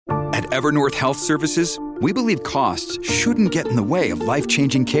At Evernorth Health Services, we believe costs shouldn't get in the way of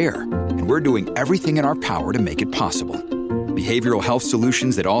life-changing care, and we're doing everything in our power to make it possible. Behavioral health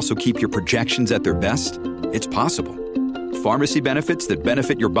solutions that also keep your projections at their best? It's possible. Pharmacy benefits that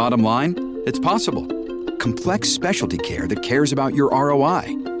benefit your bottom line? It's possible. Complex specialty care that cares about your ROI?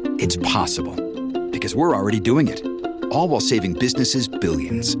 It's possible. Because we're already doing it. All while saving businesses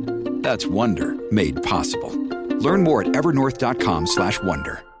billions. That's Wonder made possible. Learn more at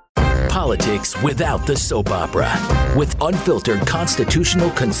evernorth.com/wonder. Politics without the soap opera, with unfiltered constitutional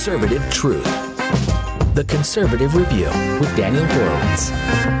conservative truth. The Conservative Review with Daniel Horowitz.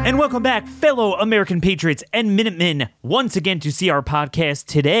 And welcome back, fellow American patriots and Minutemen, once again to see our podcast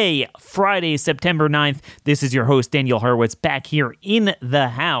today, Friday, September 9th. This is your host, Daniel Horowitz, back here in the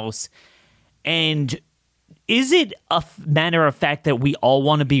house. And is it a matter of fact that we all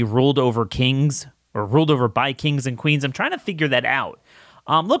want to be ruled over kings or ruled over by kings and queens? I'm trying to figure that out.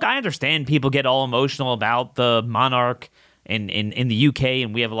 Look, I understand people get all emotional about the monarch in the UK,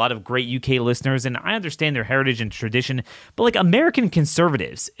 and we have a lot of great UK listeners, and I understand their heritage and tradition, but like American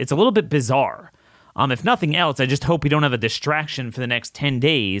conservatives, it's a little bit bizarre. If nothing else, I just hope we don't have a distraction for the next 10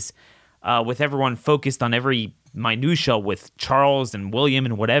 days with everyone focused on every minutia with Charles and William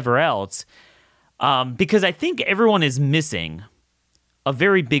and whatever else, because I think everyone is missing a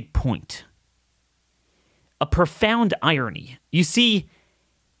very big point, a profound irony. You see,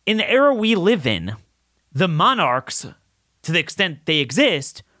 in the era we live in, the monarchs, to the extent they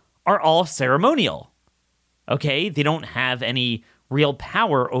exist, are all ceremonial. Okay? They don't have any real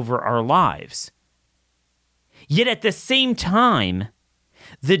power over our lives. Yet at the same time,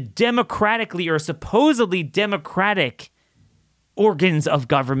 the democratically or supposedly democratic organs of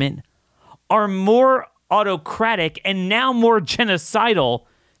government are more autocratic and now more genocidal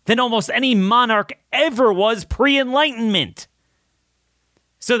than almost any monarch ever was pre-Enlightenment.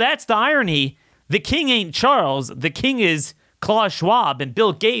 So that's the irony. The king ain't Charles. The king is Klaus Schwab and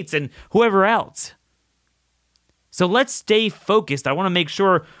Bill Gates and whoever else. So let's stay focused. I want to make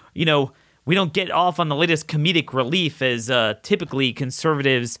sure, we don't get off on the latest comedic relief as typically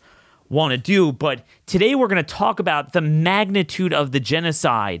conservatives want to do. But today we're going to talk about the magnitude of the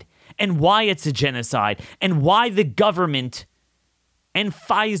genocide and why it's a genocide and why the government and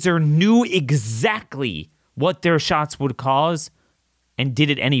Pfizer knew exactly what their shots would cause and did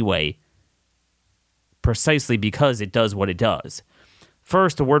it anyway, precisely because it does what it does.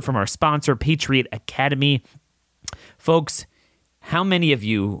 First, a word from our sponsor, Patriot Academy. Folks, how many of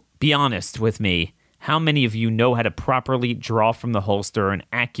you, be honest with me, how many of you know how to properly draw from the holster and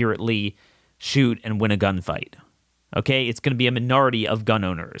accurately shoot and win a gunfight? Okay, it's going to be a minority of gun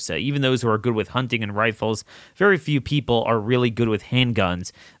owners. Even those who are good with hunting and rifles, very few people are really good with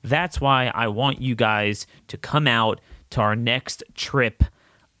handguns. That's why I want you guys to come out to our next trip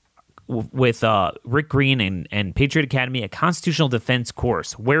with Rick Green and Patriot Academy, a constitutional defense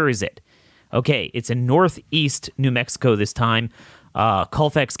course. Where is it? Okay, it's in Northeast New Mexico this time.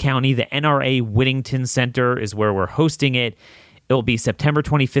 Colfax County, the NRA Whittington Center is where we're hosting it. It will be September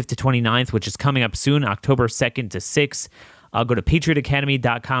 25th to 29th, which is coming up soon, October 2nd to 6th. Go to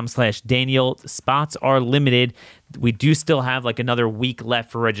patriotacademy.com/Daniel. Spots are limited. We do still have like another week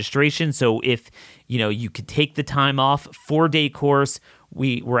left for registration. So if, you could take the time off, 4-day course.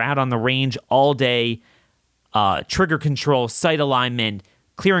 We're out on the range all day. Trigger control, sight alignment,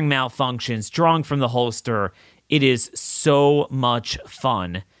 clearing malfunctions, drawing from the holster. It is so much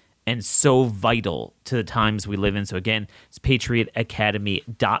fun and so vital to the times we live in. So again, it's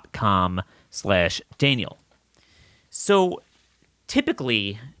patriotacademy.com/Daniel. So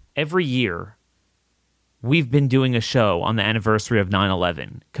typically every year we've been doing a show on the anniversary of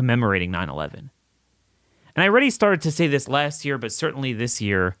 9/11, commemorating 9/11. And I already started to say this last year, but certainly this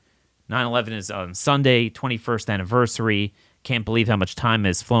year, 9/11 is on Sunday, 21st anniversary. Can't believe how much time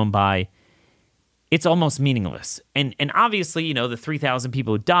has flown by. It's almost meaningless. And obviously, the 3,000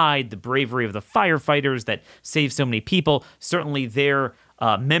 people who died, the bravery of the firefighters that saved so many people, certainly their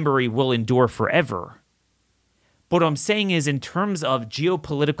memory will endure forever. But what I'm saying is, in terms of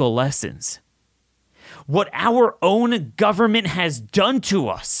geopolitical lessons, what our own government has done to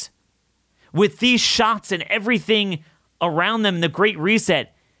us with these shots and everything around them, the Great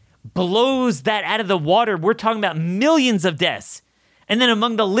Reset, blows that out of the water. We're talking about millions of deaths. And then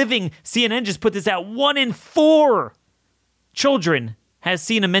among the living, CNN just put this out, 1 in 4 children has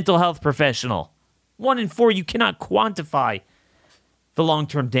seen a mental health professional. 1 in 4, you cannot quantify the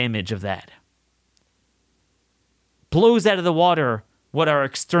long-term damage of that. Blows out of the water what our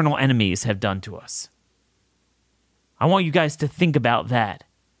external enemies have done to us. I want you guys to think about that.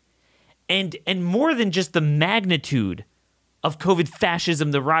 And more than just the magnitude of COVID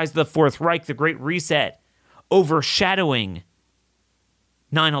fascism, the rise of the Fourth Reich, the Great Reset, overshadowing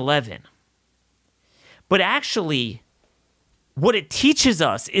 9/11. But actually, what it teaches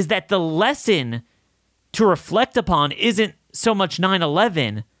us is that the lesson to reflect upon isn't so much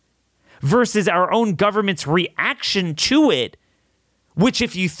 9/11 versus our own government's reaction to it, which,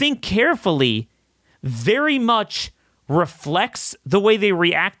 if you think carefully, very much reflects the way they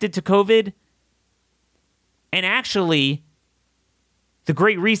reacted to COVID. And actually, the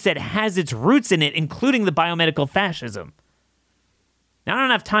Great Reset has its roots in it, including the biomedical fascism. Now, I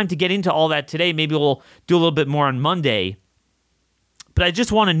don't have time to get into all that today. Maybe we'll do a little bit more on Monday. But I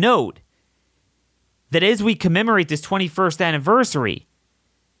just want to note that as we commemorate this 21st anniversary,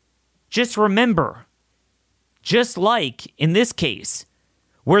 just remember, just like in this case,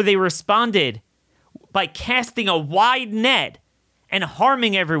 where they responded by casting a wide net and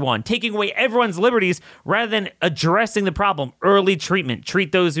harming everyone, taking away everyone's liberties rather than addressing the problem. Early treatment,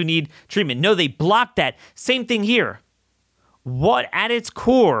 treat those who need treatment. No, they blocked that. Same thing here. What at its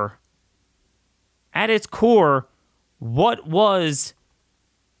core, what was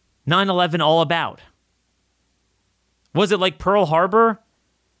 9/11 all about? Was it like Pearl Harbor,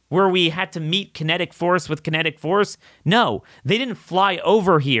 where we had to meet kinetic force with kinetic force? No, they didn't fly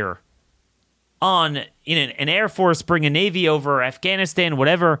over here on an Air Force, bring a Navy over Afghanistan,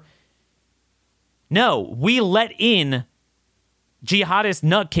 whatever. No, we let in jihadist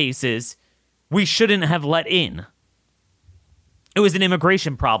nutcases we shouldn't have let in. It was an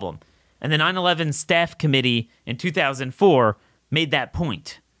immigration problem. And the 9/11 Staff Committee in 2004 made that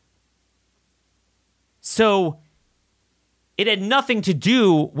point. So it had nothing to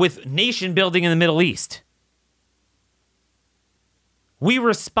do with nation building in the Middle East. We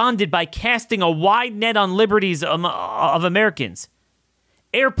responded by casting a wide net on liberties of Americans.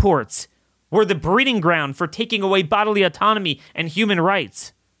 Airports were the breeding ground for taking away bodily autonomy and human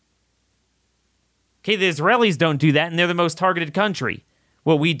rights. Okay, the Israelis don't do that, and they're the most targeted country.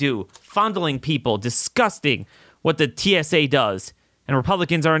 What we do, fondling people, disgusting what the TSA does. And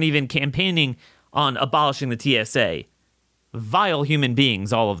Republicans aren't even campaigning on abolishing the TSA. Vile human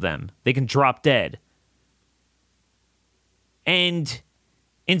beings, all of them. They can drop dead. And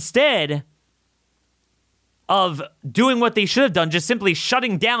instead of doing what they should have done, just simply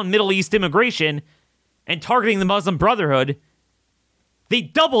shutting down Middle East immigration and targeting the Muslim Brotherhood, they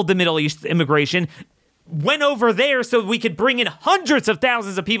doubled the Middle East immigration, went over there so we could bring in hundreds of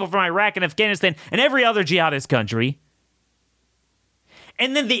thousands of people from Iraq and Afghanistan and every other jihadist country.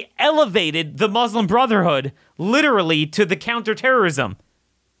 And then they elevated the Muslim Brotherhood literally to the counterterrorism.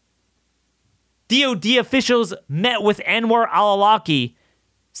 DOD officials met with Anwar al-Awlaki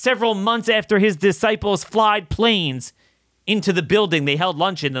several months after his disciples flied planes into the building. They held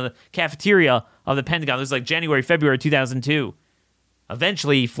lunch in the cafeteria of the Pentagon. This was like January, February 2002.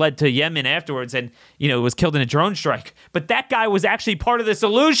 Eventually, he fled to Yemen afterwards and, was killed in a drone strike. But that guy was actually part of the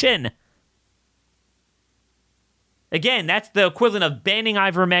solution. Again, that's the equivalent of banning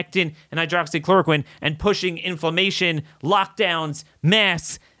ivermectin and hydroxychloroquine and pushing inflammation, lockdowns,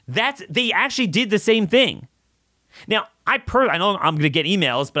 masks. They actually did the same thing. Now, I know I'm going to get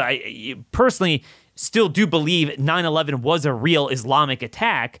emails, but I personally still do believe 9/11 was a real Islamic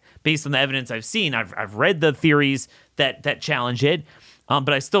attack based on the evidence I've seen. I've read the theories that challenge it, but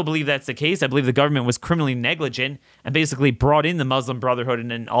I still believe that's the case. I believe the government was criminally negligent and basically brought in the Muslim Brotherhood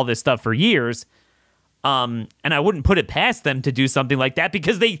and all this stuff for years. And I wouldn't put it past them to do something like that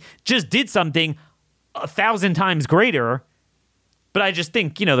because they just did something 1,000 times greater. But I just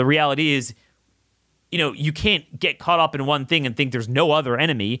think, the reality is, you can't get caught up in one thing and think there's no other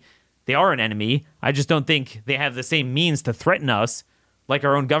enemy. They are an enemy. I just don't think they have the same means to threaten us like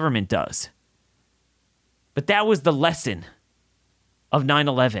our own government does. But that was the lesson of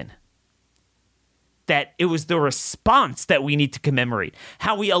 9/11. That it was the response that we need to commemorate.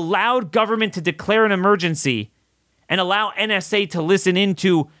 How we allowed government to declare an emergency and allow NSA to listen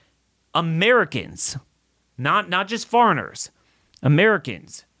into Americans, not just foreigners,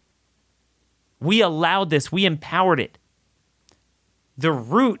 Americans. We allowed this. We empowered it. The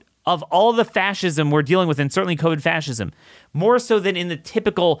root of all the fascism we're dealing with, and certainly COVID fascism, more so than in the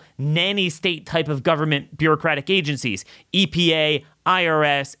typical nanny state type of government bureaucratic agencies, EPA,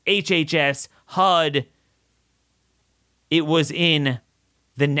 IRS, HHS, HUD, it was in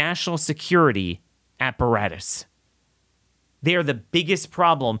the national security apparatus. They are the biggest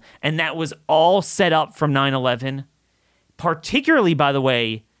problem, and that was all set up from 9/11. Particularly, by the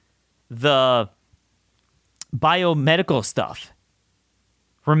way, the biomedical stuff.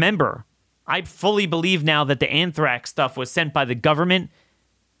 Remember, I fully believe now that the anthrax stuff was sent by the government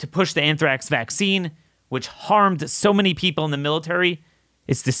to push the anthrax vaccine, which harmed so many people in the military.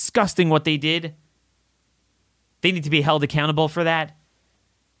 It's disgusting what they did. They need to be held accountable for that.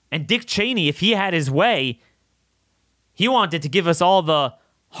 And Dick Cheney, if he had his way, he wanted to give us all the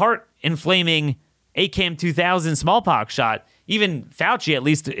heart-inflaming ACAM 2000 smallpox shot. Even Fauci, at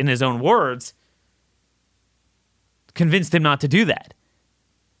least in his own words, convinced him not to do that.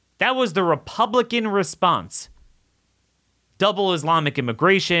 That was the Republican response. Double Islamic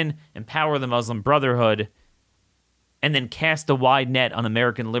immigration, empower the Muslim Brotherhood, and then cast a wide net on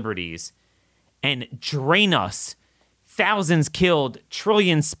American liberties and drain us. Thousands killed,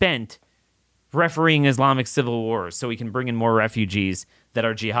 trillions spent refereeing Islamic civil wars so we can bring in more refugees that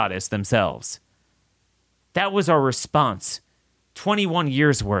are jihadists themselves. That was our response. 21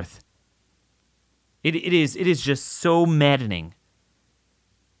 years worth. It is just so maddening.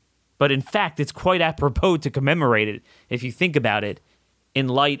 But in fact, it's quite apropos to commemorate it if you think about it in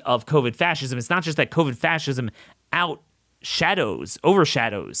light of COVID fascism. It's not just that COVID fascism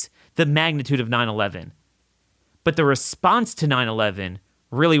overshadows the magnitude of 9/11. But the response to 9/11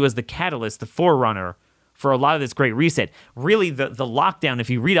 really was the catalyst, the forerunner for a lot of this great reset. Really, the lockdown, if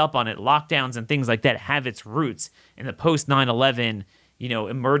you read up on it, lockdowns and things like that have its roots in the post-9/11,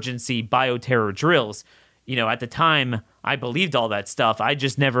 emergency bioterror drills. At the time, I believed all that stuff. I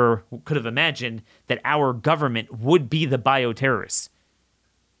just never could have imagined that our government would be the bioterrorists.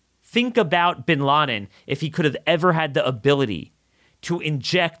 Think about bin Laden if he could have ever had the ability to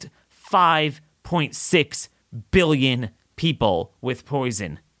inject 5.6 billion people with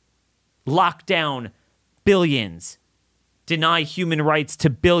poison, lock down billions, deny human rights to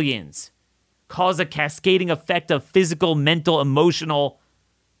billions, cause a cascading effect of physical, mental, emotional,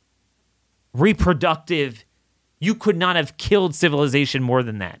 reproductive. You could not have killed civilization more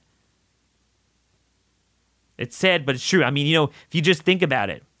than that. It's sad, but it's true. I mean, if you just think about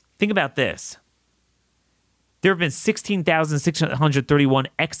it, think about this. There have been 16,631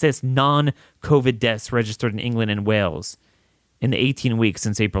 excess non-COVID deaths registered in England and Wales in the 18 weeks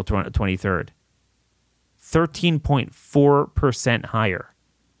since April 23rd. 13.4% higher.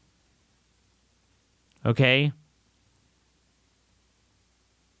 Okay?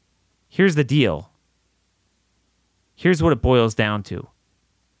 Here's the deal. Here's what it boils down to.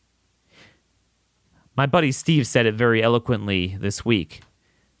 My buddy Steve said it very eloquently this week.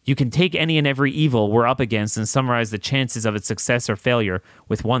 You can take any and every evil we're up against and summarize the chances of its success or failure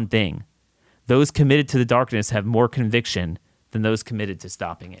with one thing. Those committed to the darkness have more conviction than those committed to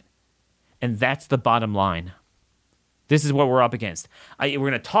stopping it. And that's the bottom line. This is what we're up against. We're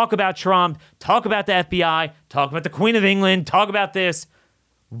going to talk about Trump, talk about the FBI, talk about the Queen of England, talk about this.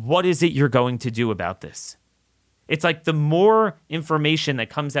 What is it you're going to do about this? It's like the more information that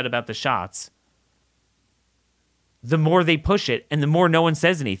comes out about the shots, the more they push it, and the more no one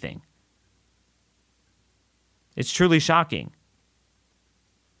says anything. It's truly shocking.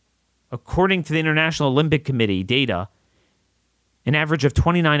 According to the International Olympic Committee data, an average of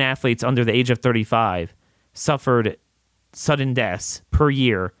 29 athletes under the age of 35 suffered sudden deaths per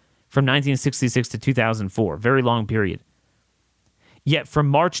year from 1966 to 2004. Very long period. Yet from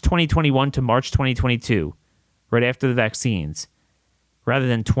March 2021 to March 2022, right after the vaccines, rather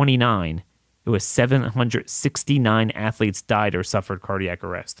than 29, it was 769 athletes died or suffered cardiac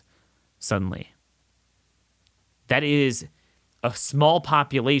arrest suddenly. That is a small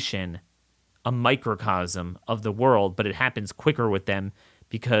population, a microcosm of the world, but it happens quicker with them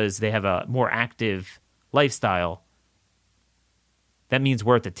because they have a more active lifestyle. That means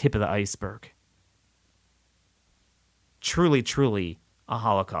we're at the tip of the iceberg. Truly, truly a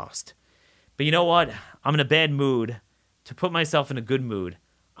Holocaust. But you know what? I'm in a bad mood. To put myself in a good mood,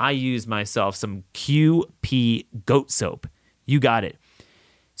 I use myself some QP goat soap. You got it.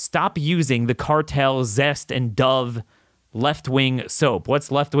 Stop using the Cartel, Zest, and Dove left-wing soap.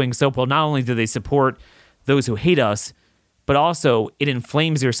 What's left-wing soap? Well, not only do they support those who hate us, but also it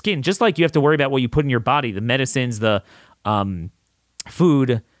inflames your skin. Just like you have to worry about what you put in your body, the medicines, the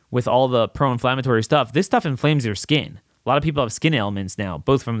food with all the pro-inflammatory stuff. This stuff inflames your skin. A lot of people have skin ailments now,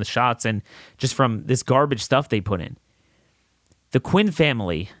 both from the shots and just from this garbage stuff they put in. The Quinn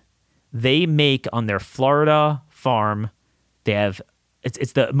family, they make on their Florida farm, they have,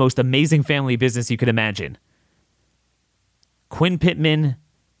 it's the most amazing family business you could imagine. Quinn Pittman,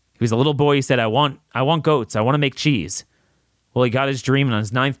 he was a little boy, he said, I want goats, I want to make cheese. Well, he got his dream, and on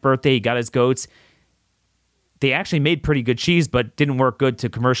his 9th birthday, he got his goats. They actually made pretty good cheese, but didn't work good to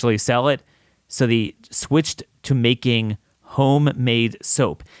commercially sell it. So they switched to making homemade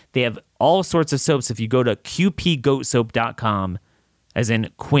soap. They have all sorts of soaps. If you go to qpgoatsoap.com, as in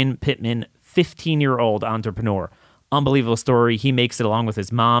Quinn Pittman, 15-year-old entrepreneur. Unbelievable story. He makes it along with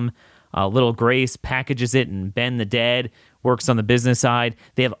his mom. Little Grace packages it, and Ben, the dad, works on the business side.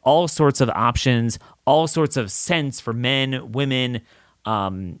 They have all sorts of options, all sorts of scents for men, women,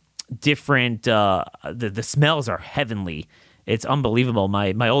 different. The smells are heavenly. It's unbelievable.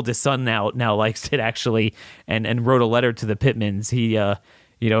 My oldest son now likes it, actually, and wrote a letter to the Pittmans. He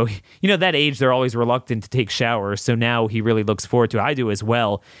that age, they're always reluctant to take showers, so now he really looks forward to it. I do as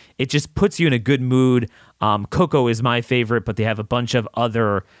well. It just puts you in a good mood. Cocoa is my favorite, but they have a bunch of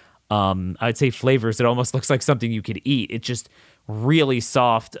other, I'd say, flavors. It almost looks like something you could eat. It's just really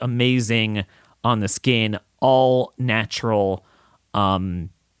soft, amazing on the skin, all natural, and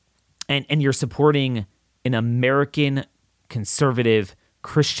you're supporting an American conservative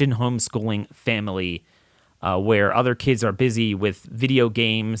Christian homeschooling family where other kids are busy with video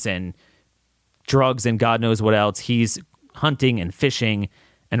games and drugs and God knows what else. He's hunting and fishing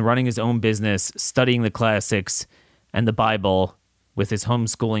and running his own business, studying the classics and the Bible with his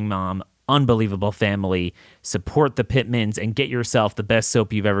homeschooling mom. Unbelievable family. Support the Pittmans and get yourself the best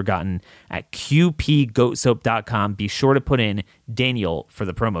soap you've ever gotten at qpgoatsoap.com. Be sure to put in Daniel for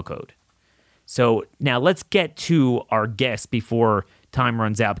the promo code. So now let's get to our guest before time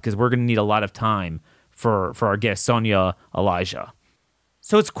runs out, because we're going to need a lot of time for our guest, Sonia Elijah.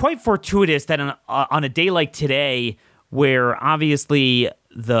 So it's quite fortuitous that on a day like today, where obviously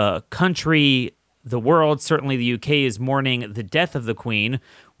the country, the world, certainly the UK is mourning the death of the Queen,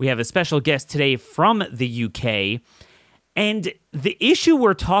 we have a special guest today from the UK. And the issue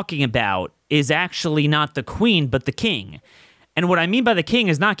we're talking about is actually not the Queen, but the King. And what I mean by the King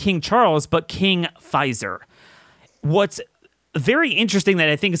is not King Charles, but King Pfizer. What's very interesting that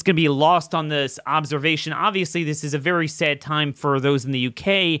I think is going to be lost on this observation, obviously this is a very sad time for those in the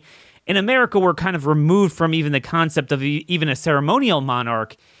UK. In America, we're kind of removed from even the concept of even a ceremonial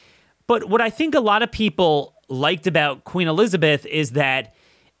monarch. But what I think a lot of people liked about Queen Elizabeth is that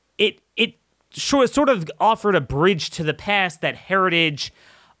it sort of offered a bridge to the past, that heritage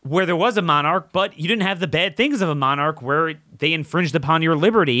where there was a monarch, but you didn't have the bad things of a monarch where they infringed upon your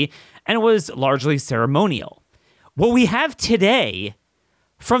liberty, and it was largely ceremonial. What we have today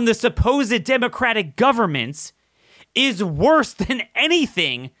from the supposed democratic governments is worse than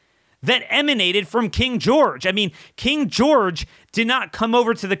anything that emanated from King George. I mean, King George did not come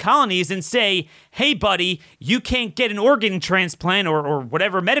over to the colonies and say, hey, buddy, you can't get an organ transplant or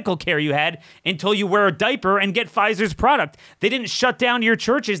whatever medical care you had until you wear a diaper and get Pfizer's product. They didn't shut down your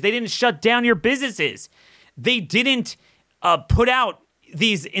churches. They didn't shut down your businesses. They didn't put out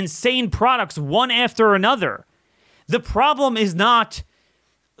these insane products one after another. The problem is not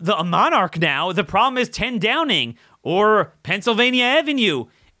a monarch now. The problem is 10 Downing or Pennsylvania Avenue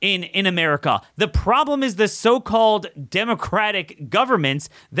in America. The problem is the so-called democratic governments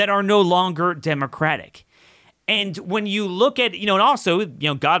that are no longer democratic. And when you look at, and also,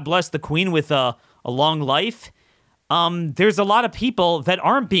 God bless the Queen with a long life. There's a lot of people that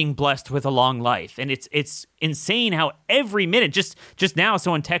aren't being blessed with a long life. And it's insane how every minute, just now,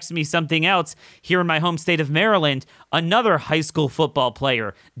 someone texted me something else here in my home state of Maryland, another high school football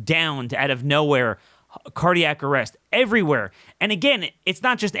player downed out of nowhere, cardiac arrest everywhere. And again, it's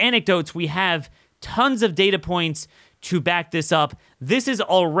not just anecdotes. We have tons of data points to back this up. This is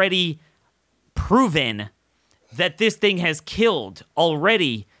already proven that this thing has killed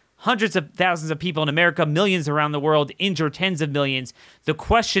already hundreds of thousands of people in America, millions around the world, injured tens of millions. The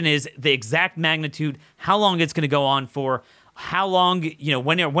question is the exact magnitude, how long it's going to go on for, how long,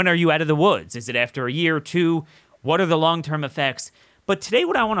 when are you out of the woods? Is it after a year or two? What are the long-term effects? But today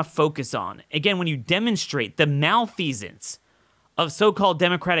what I want to focus on, again, when you demonstrate the malfeasance of so-called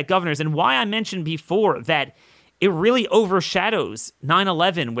democratic governors, and why I mentioned before that it really overshadows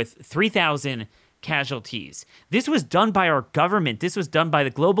 9/11 with 3,000 casualties. This was done by our government. This was done by the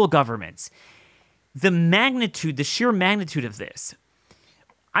global governments. The sheer magnitude of this.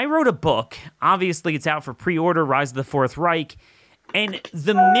 I wrote a book. Obviously, it's out for pre-order, Rise of the Fourth Reich. And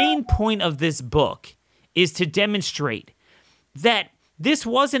the main point of this book is to demonstrate that this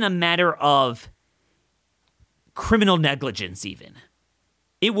wasn't a matter of criminal negligence even.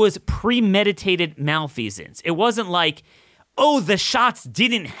 It was premeditated malfeasance. It wasn't like, the shots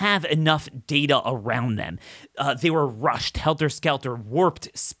didn't have enough data around them. They were rushed, helter-skelter,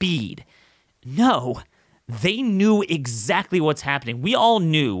 warped speed. No, they knew exactly what's happening. We all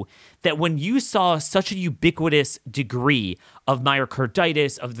knew that when you saw such a ubiquitous degree of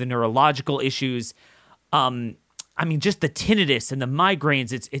myocarditis, of the neurological issues, just the tinnitus and the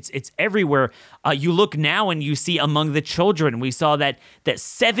migraines, it's everywhere. You look now and you see among the children, we saw that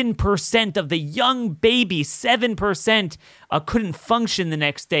 7% of the young babies, 7% couldn't function the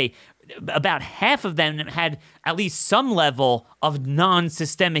next day. about half of them had at least some level of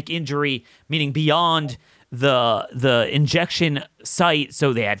non-systemic injury, meaning beyond the injection site.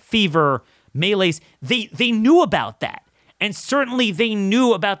 So they had fever, malaise. They knew about that. And certainly they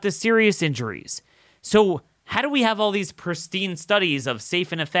knew about the serious injuries. So how do we have all these pristine studies of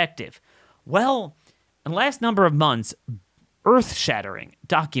safe and effective? Well, in the last number of months, earth-shattering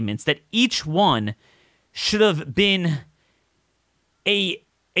documents that each one should have been a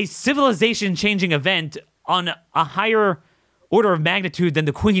civilization-changing event on a higher order of magnitude than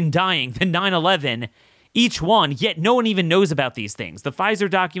the Queen dying, than 9/11, each one, yet no one even knows about these things. The Pfizer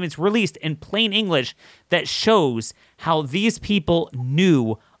documents released in plain English that shows how these people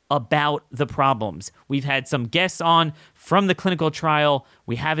knew about the problems. We've had some guests on from the clinical trial.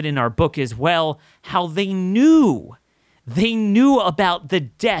 We have it in our book as well, how they knew. They knew about the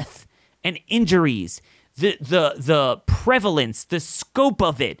death and injuries, the prevalence, the scope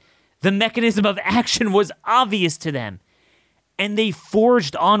of it. The mechanism of action was obvious to them. And they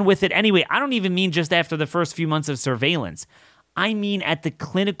forged on with it anyway. I don't even mean just after the first few months of surveillance. I mean at the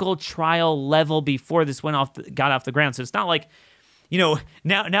clinical trial level before this got off the ground. So it's not like, now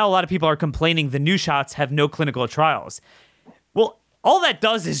a lot of people are complaining the new shots have no clinical trials. Well, all that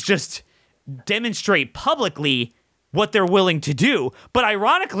does is just demonstrate publicly what they're willing to do. But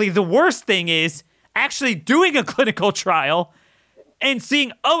ironically, the worst thing is actually doing a clinical trial and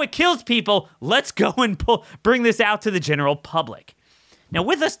seeing, it kills people. Let's go and bring this out to the general public. Now,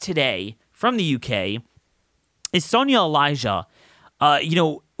 with us today from the UK is Sonia Elijah.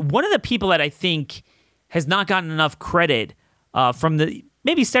 One of the people that I think has not gotten enough credit from the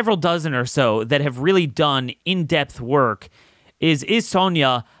maybe several dozen or so that have really done in-depth work is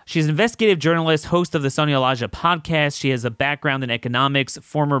Sonia. She's an investigative journalist, host of the Sonia Elijah podcast. She has a background in economics,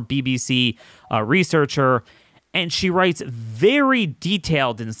 former BBC researcher, and she writes very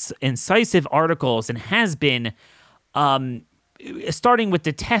detailed and incisive articles and has been starting with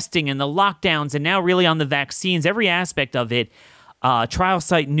the testing and the lockdowns and now really on the vaccines, every aspect of it. Trial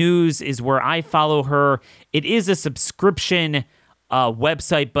Site News is where I follow her. It is a subscription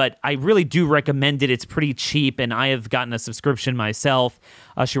website, but I really do recommend it. It's pretty cheap, and I have gotten a subscription myself.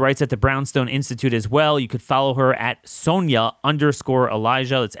 She writes at the Brownstone Institute as well. You could follow her at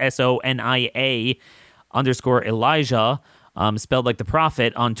Sonia_Elijah. It's SONIA_Elijah, spelled like the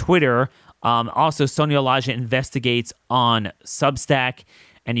prophet, on Twitter. Also, Sonia Elijah investigates on Substack.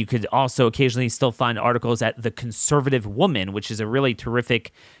 And you could also occasionally still find articles at The Conservative Woman, which is a really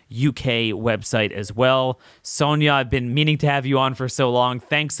terrific UK website as well. Sonia, I've been meaning to have you on for so long.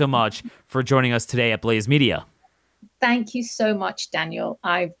 Thanks so much for joining us today at Blaze Media. Thank you so much, Daniel.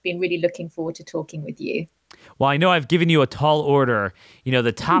 I've been really looking forward to talking with you. Well, I know I've given you a tall order.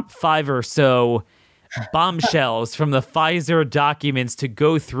 The top 5 or so bombshells from the Pfizer documents to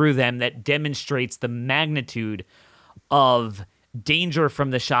go through them that demonstrates the magnitude of danger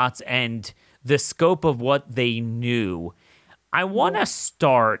from the shots and the scope of what they knew. I want to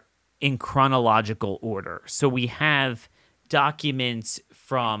start in chronological order. So we have documents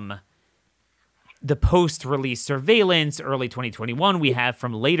from the post-release surveillance, early 2021. We have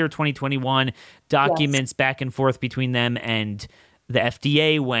from later 2021 documents back and forth between them and the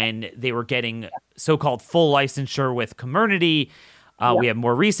FDA when they were getting so-called full licensure with Comirnaty. We have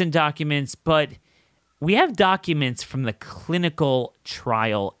more recent documents, but we have documents from the clinical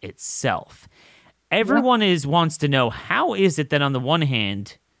trial itself. Everyone wants to know, how is it that on the one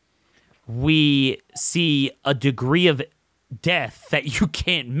hand, we see a degree of death that you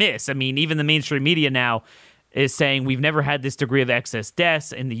can't miss? I mean, even the mainstream media now is saying we've never had this degree of excess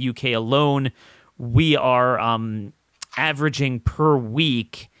deaths. In the UK alone, we are averaging per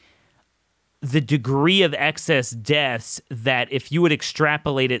week the degree of excess deaths that if you would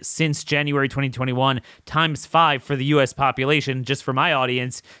extrapolate it since January 2021 times 5 for the U.S. population, just for my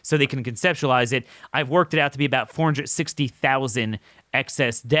audience, so they can conceptualize it, I've worked it out to be about 460,000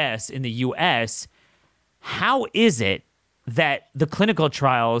 excess deaths in the U.S. How is it that the clinical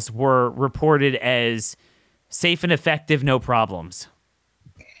trials were reported as safe and effective, no problems?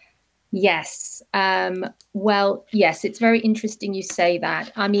 Yes. Well, yes, it's very interesting you say that.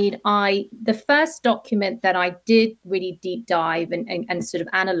 I mean, the first document that I did really deep dive and sort of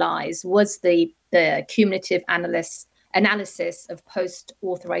analyze was the cumulative analysis of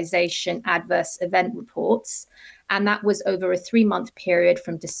post-authorization adverse event reports. And that was over a 3-month period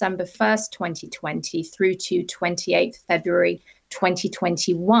from December 1st, 2020 through to 28th February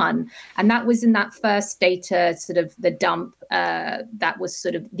 2021. And that was in that first data, sort of the dump, that was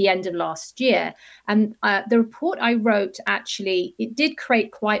sort of the end of last year. And the report I wrote, actually, it did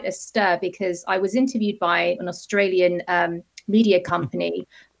create quite a stir because I was interviewed by an Australian media company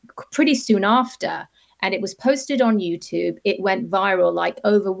pretty soon after, and it was posted on YouTube. It went viral, like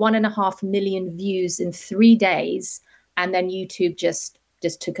over 1.5 million views in 3 days. And then YouTube just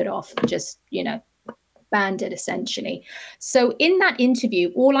took it off, just, banned it essentially. So in that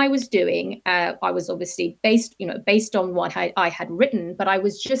interview, all I was doing, I was obviously based on what I had written, but I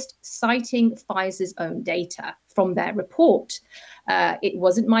was just citing Pfizer's own data from their report. It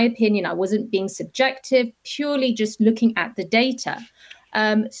wasn't my opinion. I wasn't being subjective, purely just looking at the data.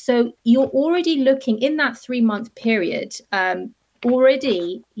 So you're already looking in that 3-month period,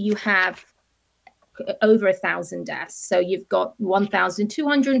 already you have over 1,000 deaths. So you've got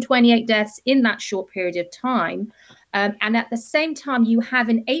 1,228 deaths in that short period of time. And at the same time, you have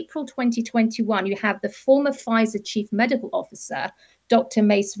in April 2021, you have the former Pfizer chief medical officer, Dr.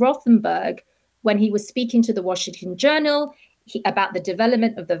 Mace Rothenberg, when he was speaking to the Washington Journal about the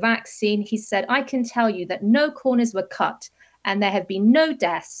development of the vaccine, he said, "I can tell you that no corners were cut and there have been no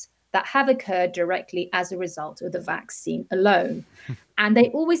deaths that have occurred directly as a result of the vaccine alone." And they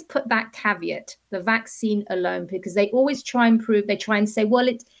always put that caveat, the vaccine alone, because they always try and say, well,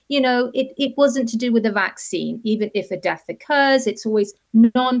 it wasn't to do with the vaccine. Even if a death occurs, it's always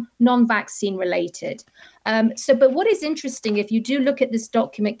non-vaccine related. But what is interesting, if you do look at this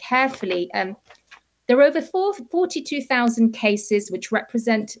document carefully, there are over 42,000 cases which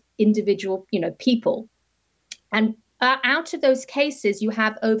represent individual, people. And out of those cases, you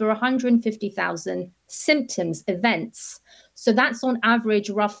have over 150,000 symptoms, events. So that's on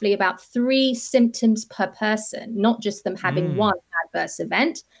average roughly about 3 symptoms per person, not just them having one adverse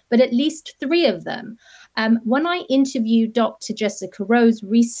event, but at least 3 of them. When I interviewed Dr. Jessica Rose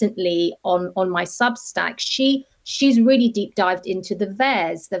recently on my Substack, she's really deep dived into the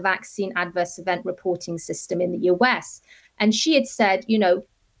VAERS, the Vaccine Adverse Event Reporting System in the US. And she had said,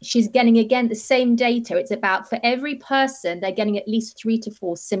 she's getting, again, the same data. It's about for every person, they're getting at least 3 to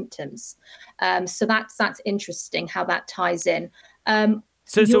 4 symptoms. So that's interesting how that ties in.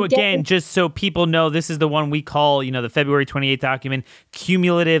 So again, just so people know, this is the one we call, the February 28th document,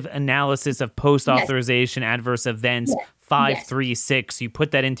 Cumulative Analysis of Post-Authorization Adverse Events 536. You put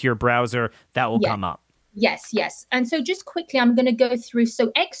that into your browser, that will come up. Yes. And so just quickly, I'm going to go through.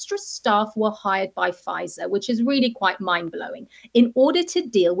 So extra staff were hired by Pfizer, which is really quite mind-blowing, in order to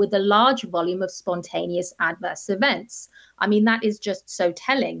deal with the large volume of spontaneous adverse events. I mean, that is just so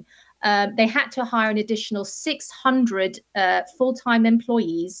telling. They had to hire an additional 600 full-time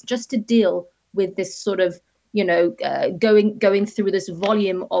employees just to deal with this sort of, going through this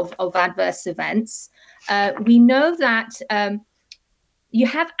volume of adverse events. We know that you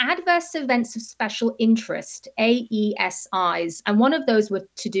have adverse events of special interest, AESIs, and one of those were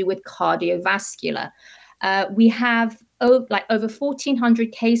to do with cardiovascular. We have over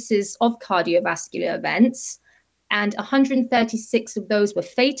 1,400 cases of cardiovascular events, and 136 of those were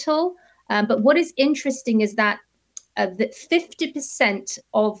fatal. But what is interesting is that 50%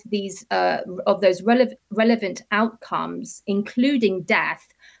 of those relevant outcomes, including death,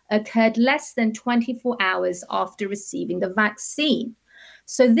 occurred less than 24 hours after receiving the vaccine.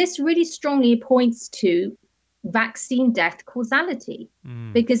 So this really strongly points to vaccine death causality,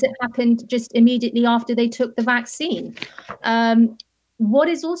 because it happened just immediately after they took the vaccine. What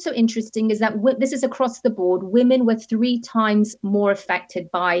is also interesting is that this is across the board. Women were 3 times more affected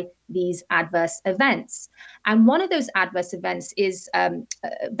by these adverse events. And one of those adverse events is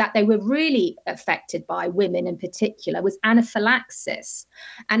that they were really affected by, women in particular, was anaphylaxis.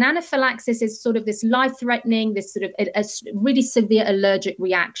 And anaphylaxis is sort of this life-threatening, this sort of a really severe allergic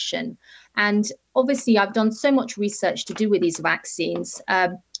reaction. And obviously, I've done so much research to do with these vaccines.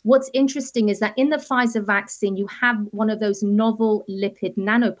 What's interesting is that in the Pfizer vaccine, you have one of those novel lipid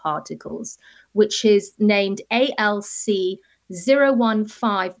nanoparticles, which is named ALC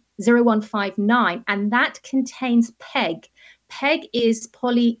 0159, and that contains PEG. PEG is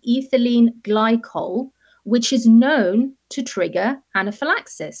polyethylene glycol, which is known to trigger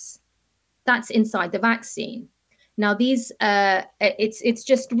anaphylaxis. That's inside the vaccine. Now, these it's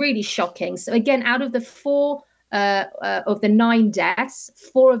just really shocking. So again, out of the 4 of the 9 deaths,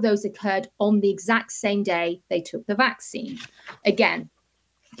 4 of those occurred on the exact same day they took the vaccine. Again,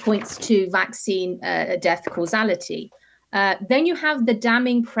 points to vaccine death causality. Then you have the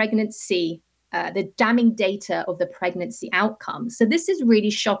damning pregnancy, the damning data of the pregnancy outcomes. So this is really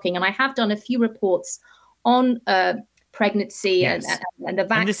shocking. And I have done a few reports on pregnancy and the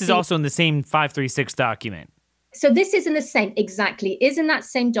vaccine. And this is also in the same 536 document. So this is in the same, exactly, is in that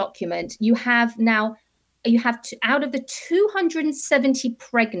same document. You have now out of the 270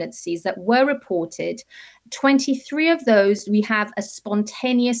 pregnancies that were reported, 23 of those, we have a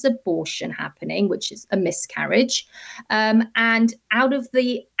spontaneous abortion happening, which is a miscarriage. And out of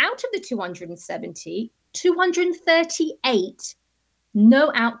the 270, 238,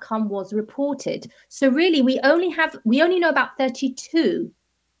 no outcome was reported. So really, we only know about 32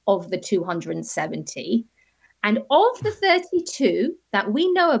 of the 270. And of the 32 that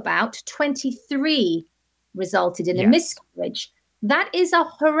we know about, 23 resulted in a miscarriage. That is a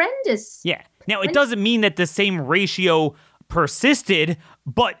horrendous. Yeah. Now, it doesn't mean that the same ratio persisted,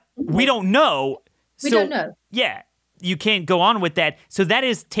 but we don't know. We don't know. Yeah. You can't go on with that. So that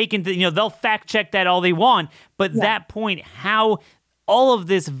is taken to, they'll fact check that all they want. But that point, how all of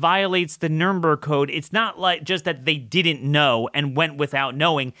this violates the Nuremberg Code, it's not like just that they didn't know and went without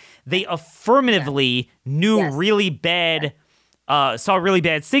knowing. They affirmatively knew really bad, saw really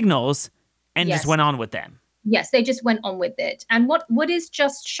bad signals and just went on with them. Yes, they just went on with it. And what is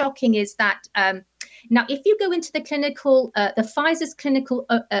just shocking is that now, if you go into the Pfizer's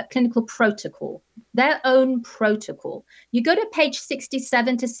clinical protocol, their own protocol, you go to page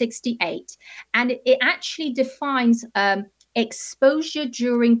 67 to 68, and it actually defines exposure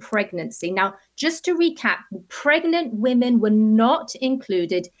during pregnancy. Now, just to recap, pregnant women were not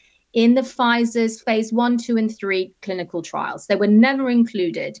included in the Pfizer's phase 1, 2, and 3 clinical trials. They were never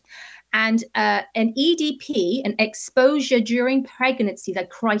included. And an EDP, an exposure during pregnancy, the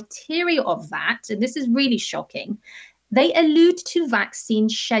criteria of that, and this is really shocking, they allude to vaccine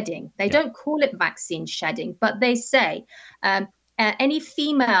shedding. They don't call it vaccine shedding, but they say any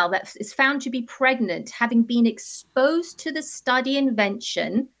female that is found to be pregnant, having been exposed to the study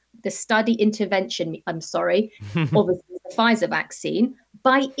intervention, obviously the Pfizer vaccine,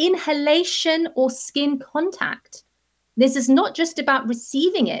 by inhalation or skin contact. This is not just about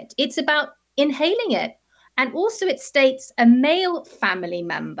receiving it, it's about inhaling it. And also it states a male family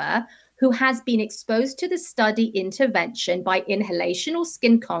member who has been exposed to the study intervention by inhalation or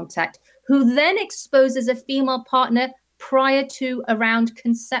skin contact, who then exposes a female partner prior to around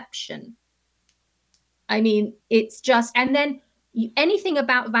conception. I mean, it's just, and then anything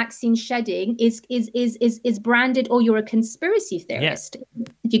about vaccine shedding is branded, or you're a conspiracy theorist. Yeah.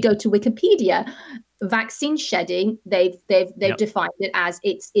 If you go to Wikipedia, vaccine shedding, they've defined it as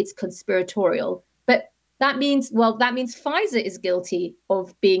it's conspiratorial. But that means Pfizer is guilty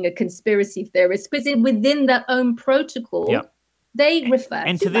of being a conspiracy theorist, because within their own protocol, they refer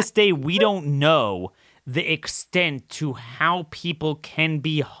and to this day, we don't know the extent to how people can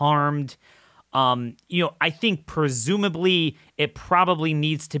be harmed. I think presumably it probably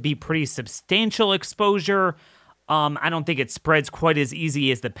needs to be pretty substantial exposure. I don't think it spreads quite as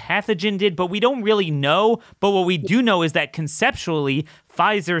easy as the pathogen did, but we don't really know. But what we do know is that conceptually,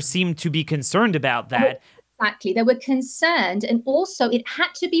 Pfizer seemed to be concerned about that. Exactly. They were concerned. And also it had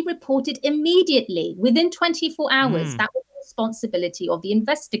to be reported immediately within 24 hours. That was the responsibility of the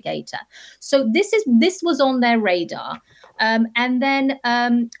investigator. So this was on their radar. And then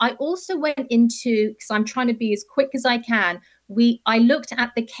I also went into, because I'm trying to be as quick as I can, I looked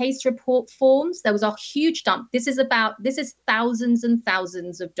at the case report forms. There was a huge dump. This is thousands and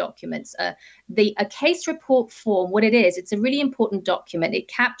thousands of documents. A case report form, what it is, it's a really important document. It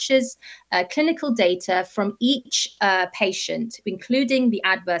captures clinical data from each patient, including the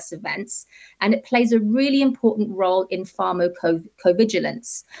adverse events, and it plays a really important role in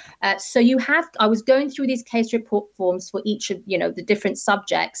pharmacovigilance. I was going through these case report forms for each of the different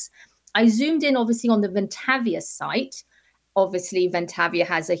subjects. I zoomed in obviously on the Ventavia site. Obviously, Ventavia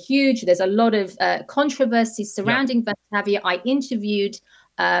there's a lot of controversy surrounding Ventavia. I interviewed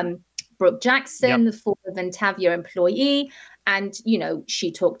Brooke Jackson, the former Ventavia employee, and,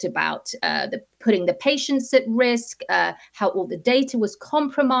 she talked about putting the patients at risk, how all the data was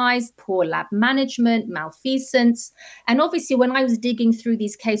compromised, poor lab management, malfeasance. And obviously, when I was digging through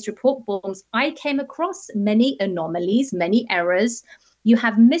these case report forms, I came across many anomalies, many errors. You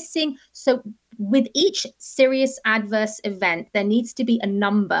have missing. So with each serious adverse event, there needs to be a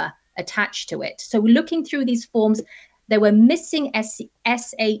number attached to it. So looking through these forms, there were missing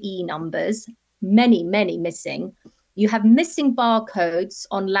SAE numbers, many missing. You have missing barcodes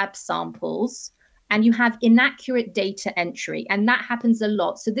on lab samples, and you have inaccurate data entry. And that happens a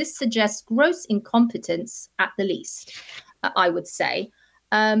lot. So this suggests gross incompetence at the least, I would say.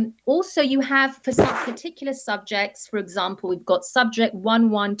 Also, you have for some particular subjects, for example, we've got subject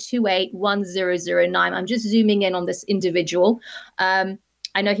 11281009. I'm just zooming in on this individual. I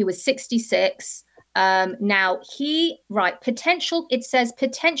know he was 66. It says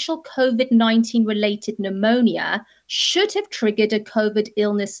potential COVID-19 related pneumonia should have triggered a COVID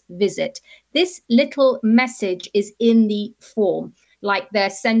illness visit. This little message is in the form, like they're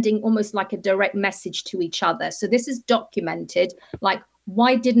sending almost like a direct message to each other. So this is documented, like,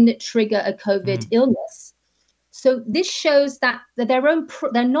 why didn't it trigger a COVID illness? So this shows that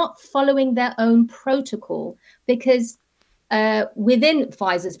they're not following their own protocol, because within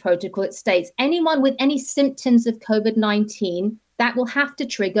Pfizer's protocol, it states anyone with any symptoms of COVID-19 that will have to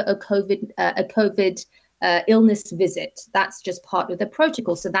trigger a COVID illness visit. That's just part of the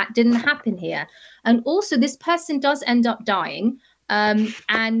protocol. So that didn't happen here. And also, this person does end up dying. And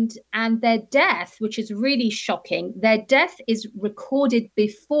their death, which is really shocking, their death is recorded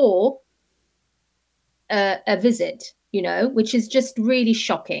before a visit, which is just really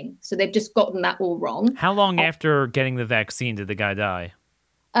shocking. So they've just gotten that all wrong. How long after getting the vaccine did the guy die?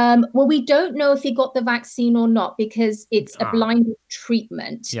 Well, we don't know if he got the vaccine or not, because it's a blinded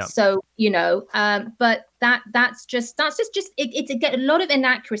treatment. Yep. So, but that's just it get a lot of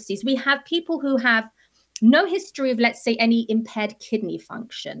inaccuracies. We have people who have no history of, let's say, any impaired kidney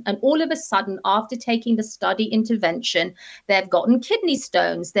function. And all of a sudden, after taking the study intervention, they've gotten kidney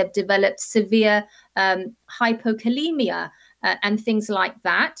stones, they've developed severe hypokalemia and things like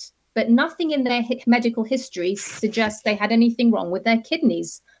that. But nothing in their medical history suggests they had anything wrong with their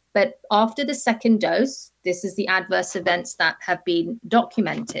kidneys. But after the second dose, this is the adverse events that have been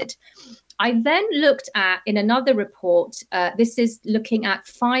documented. I then looked at, in another report, this is looking at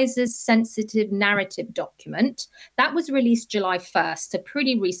Pfizer's sensitive narrative document. That was released July 1st, so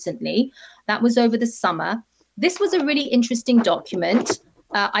pretty recently. That was over the summer. This was a really interesting document.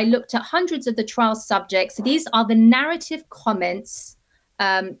 I looked at hundreds of the trial subjects. These are the narrative comments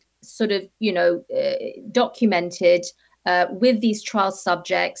documented with these trial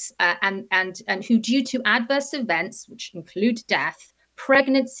subjects and who, due to adverse events, which include death,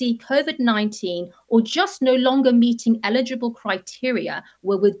 pregnancy, COVID-19, or just no longer meeting eligible criteria,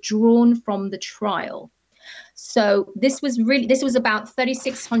 were withdrawn from the trial. So this was about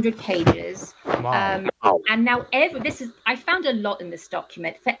 3,600 pages. Wow. And now I found a lot in this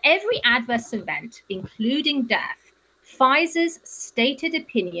document. For every adverse event, including death, Pfizer's stated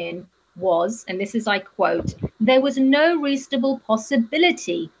opinion was, and this is, I quote, there was no reasonable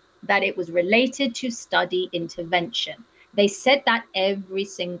possibility that it was related to study intervention. They said that every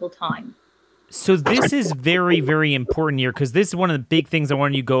single time. So this is very, very important here, because this is one of the big things I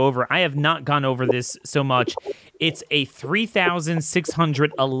wanted you to go over. I have not gone over this so much. It's a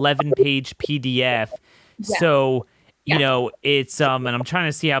 3,611-page PDF. Yeah. So, it's, and I'm trying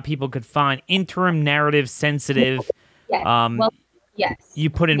to see how people could find interim narrative sensitive. Yes. Yes. You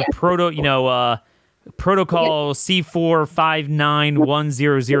put in protocol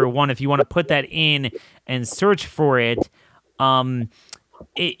C4591001 if you want to put that in and search for it.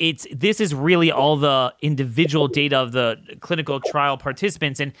 This is really all the individual data of the clinical trial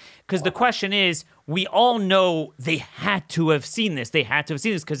participants, and because the question is, we all know they had to have seen this. They had to have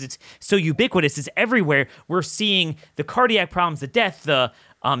seen this because it's so ubiquitous. It's everywhere. We're seeing the cardiac problems, the death, the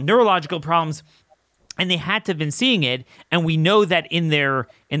neurological problems. And they had to have been seeing it, and we know that in the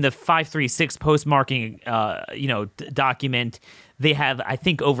 536 post-marketing, document, they have, I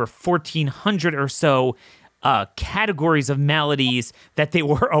think, over 1,400 or so categories of maladies that they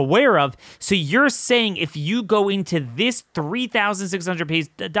were aware of. So you're saying if you go into this 3,600-page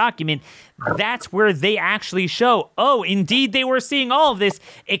document, that's where they actually show, oh, indeed, they were seeing all of this,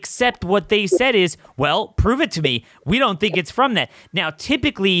 except what they said is, well, prove it to me. We don't think it's from that. Now,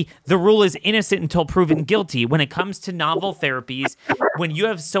 typically, the rule is innocent until proven guilty. When it comes to novel therapies, when you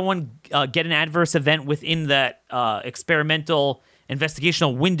have someone get an adverse event within that experimental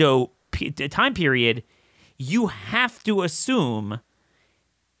investigational window time period, you have to assume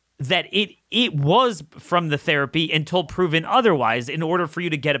that it was from the therapy until proven otherwise in order for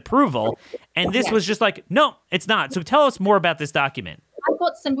you to get approval. And this was just like, no, it's not. So tell us more about this document. I've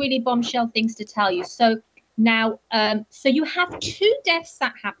got some really bombshell things to tell you. So now, so you have 2 deaths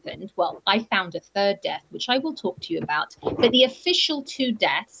that happened. Well, I found a third death, which I will talk to you about. But the official 2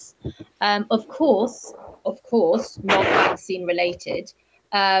 deaths, of course, not vaccine related.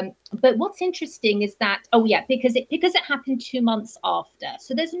 But what's interesting is that, because it happened 2 months after,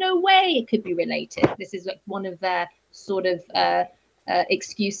 so there's no way it could be related. This is like one of their sort of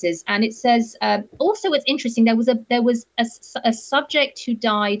excuses. And it says also, what's interesting, there was a subject who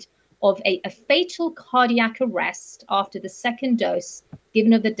died of a fatal cardiac arrest after the second dose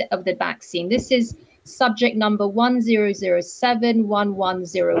given of the vaccine. This is subject number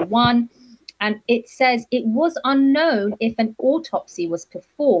 10071101. And it says it was unknown if an autopsy was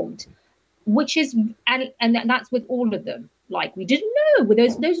performed. which is, and that's with all of them. Like, we didn't know.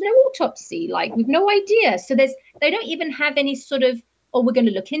 There's no autopsy. Like, we've no idea. So they don't even have any sort of, oh, we're going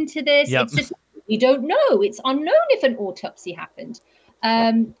to look into this. Yep. It's just, we don't know. It's unknown if an autopsy happened.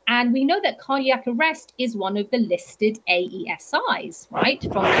 And we know that cardiac arrest is one of the listed AESIs, right,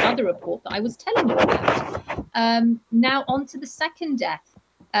 from the other report that I was telling you about. Now on to the second death.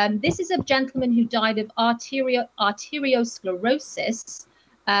 This is a gentleman who died of arteriosclerosis,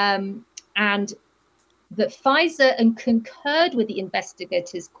 and that Pfizer and concurred with the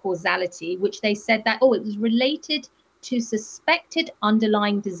investigators' causality, which they said that, it was related to suspected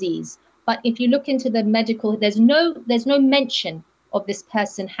underlying disease. But if you look into the medical, there's no mention of this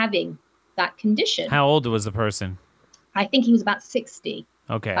person having that condition. How old was the person? I think he was about 60.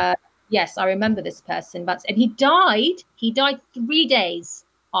 Okay. Yes, I remember this person. And he died 3 days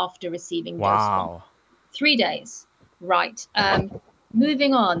after receiving dose 1. 3 days. Right.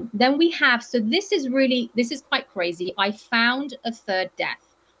 Moving on. Then we have, so this is quite crazy. I found a third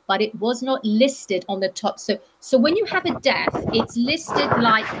death, but it was not listed on the top. So when you have a death, it's listed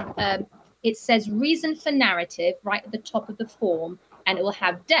like, it says reason for narrative right at the top of the form, and it will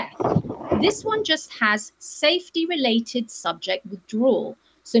have death. This one just has safety related subject withdrawal.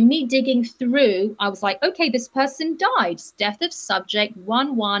 So me digging through, I was like, okay, this person died. Death of subject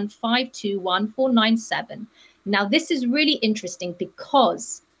 11521497. Now, this is really interesting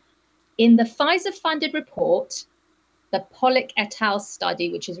because in the Pfizer-funded report, the Pollack et al.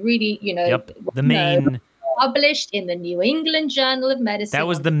 Study, which is really, the main published in the New England Journal of Medicine. That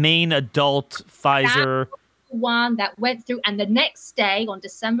was the main adult Pfizer one that went through, and the next day, on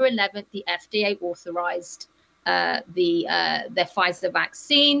December 11th, the FDA authorized their Pfizer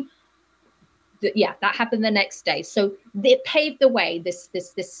vaccine. That happened the next day. So it paved the way. This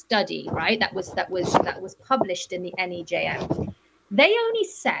study, right? That was published in the NEJM. They only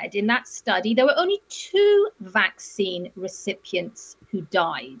said in that study there were only 2 vaccine recipients who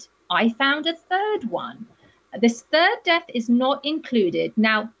died. I found a third one. This third death is not included.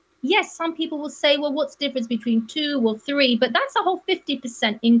 Now, yes, some people will say, well, what's the difference between 2 or 3? But that's a whole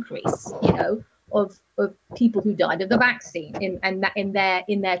 50% increase, of people who died of the vaccine in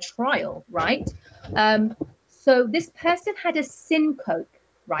their trial, right? So this person had a syncope,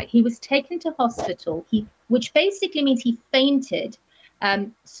 right? He was taken to hospital, which basically means he fainted.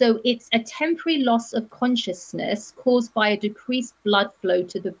 So it's a temporary loss of consciousness caused by a decreased blood flow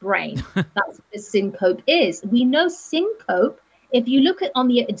to the brain. That's what a syncope is. We know syncope, if you look at on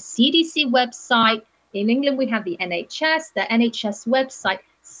the CDC website, in England we have the NHS website,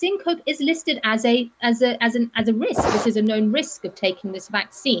 syncope is listed as a risk. This is a known risk of taking this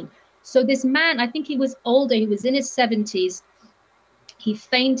vaccine. So this man, I think he was older, he was in his 70s. He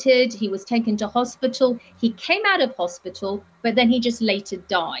fainted, he was taken to hospital. He came out of hospital, but then he just later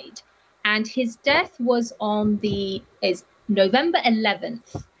died. And his death was is November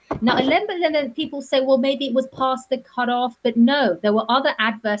 11th. Now, November 11th, people say, well, maybe it was past the cutoff, but no, there were other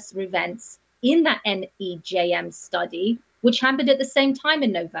adverse events in that NEJM study, which happened at the same time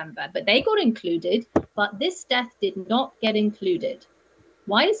in November, but they got included, but this death did not get included.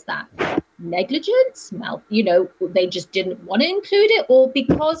 Why is that? Negligence? They just didn't want to include it, or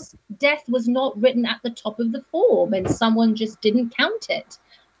because death was not written at the top of the form and someone just didn't count it.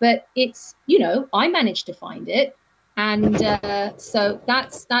 But it's, I managed to find it. And so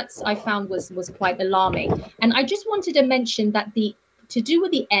that's I found was quite alarming. And I just wanted to mention that to do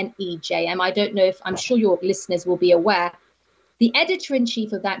with the NEJM, I don't know if, I'm sure your listeners will be aware, the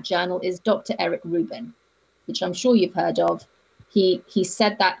editor-in-chief of that journal is Dr. Eric Rubin, which I'm sure you've heard of. He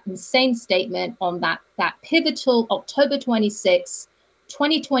said that insane statement on that pivotal October 26,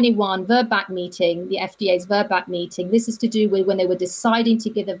 2021 VRBPAC meeting, the FDA's VRBPAC meeting. This is to do with when they were deciding to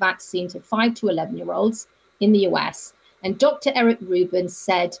give a vaccine to 5 to 11-year-olds in the US. And Dr. Eric Rubin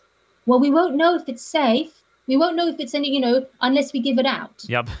said, well, we won't know if it's safe. We won't know if it's any, unless we give it out.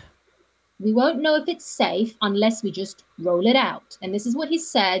 Yep. We won't know if it's safe unless we just roll it out. And this is what he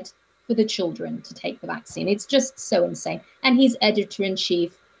said for the children to take the vaccine. It's just so insane. And he's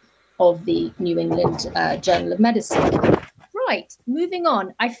editor-in-chief of the New England Journal of Medicine. Right, moving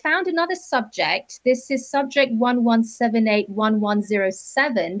on. I found another subject. This is subject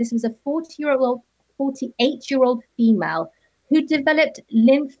 11781107. This was a 48-year-old female who developed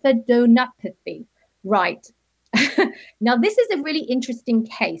lymphadenopathy. Right. Now, this is a really interesting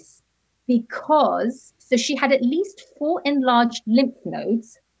case because she had at least 4 enlarged lymph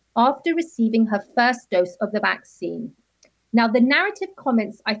nodes after receiving her first dose of the vaccine. Now, the narrative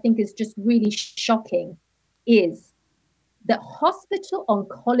comments I think is just really shocking is that hospital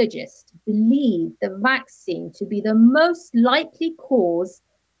oncologists believe the vaccine to be the most likely cause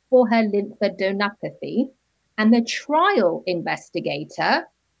for her lymphadenopathy, and the trial investigator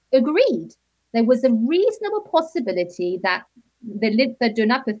agreed. There was a reasonable possibility that the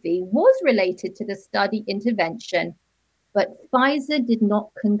lymphadenopathy was related to the study intervention, but Pfizer did not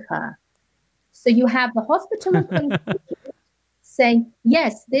concur. So you have the hospital saying,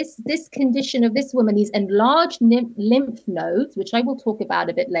 yes, this condition of this woman, these enlarged lymph nodes, which I will talk about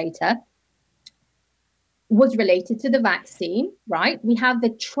a bit later, was related to the vaccine, right? We have the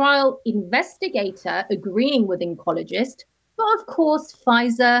trial investigator agreeing with oncologist, but of course,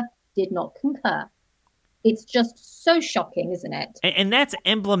 Pfizer did not concur. It's just so shocking, isn't it? And that's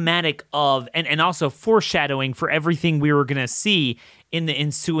emblematic of, and also foreshadowing for everything we were going to see in the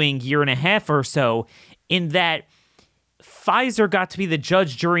ensuing year and a half or so, in that Pfizer got to be the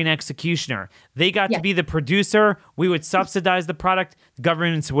judge, jury, and executioner. They got to be the producer. We would subsidize the product. The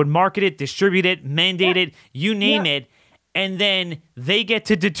governments would market it, distribute it, mandate it, you name it. And then they get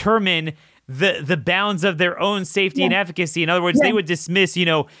to determine the bounds of their own safety and efficacy. In other words, they would dismiss,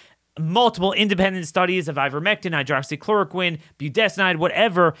 multiple independent studies of ivermectin, hydroxychloroquine, budesonide,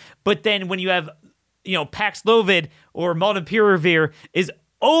 whatever. But then when you have, Paxlovid or molnupiravir is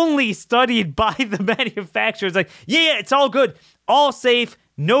only studied by the manufacturers, like, it's all good, all safe,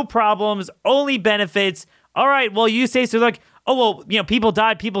 no problems, only benefits. All right, well, you say so. Like, oh, well, people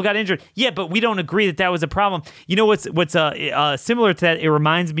died, people got injured. Yeah, but we don't agree that was a problem. You know what's similar to that? It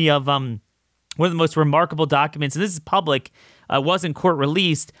reminds me of one of the most remarkable documents, and this is public, wasn't court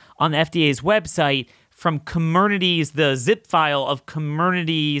released, on the FDA's website, from Comirnaty's, the zip file of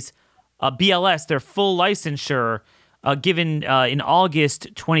Comirnaty's BLS, their full licensure, given in August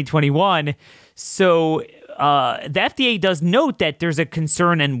 2021. So the FDA does note that there's a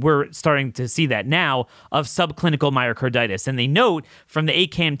concern, and we're starting to see that now, of subclinical myocarditis. And they note from the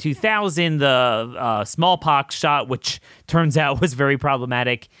ACAM 2000, the smallpox shot, which turns out was very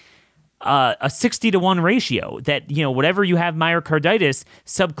problematic, a 60-to-1 ratio, that, whatever you have myocarditis,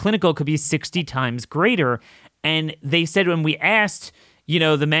 subclinical could be 60 times greater. And they said when we asked,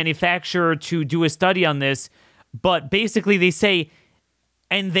 the manufacturer to do a study on this, but basically they say,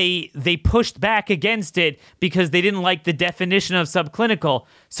 and they pushed back against it because they didn't like the definition of subclinical.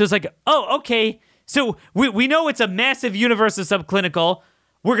 So it's like, oh, okay. So we know it's a massive universe of subclinical.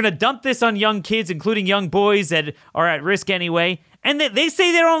 We're going to dump this on young kids, including young boys that are at risk anyway. And they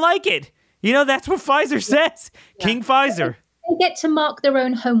say they don't like it. That's what Pfizer says. Yeah. King Pfizer. They get to mark their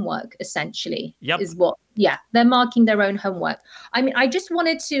own homework, essentially, is what, they're marking their own homework. I mean, I just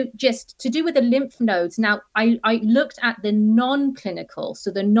wanted to do with the lymph nodes. Now, I looked at the non-clinical,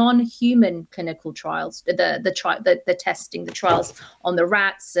 so the non-human clinical trials, the testing, the trials on the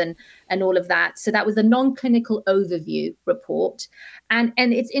rats and all of that. So that was the non-clinical overview report. And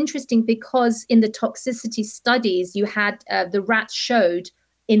it's interesting because in the toxicity studies, you had the rats showed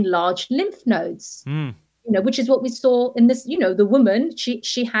enlarged lymph nodes. Which is what we saw in this, the woman,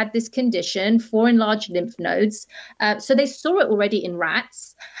 she had this condition for enlarged lymph nodes. So they saw it already in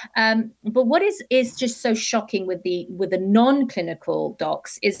rats. But what is just so shocking with the non-clinical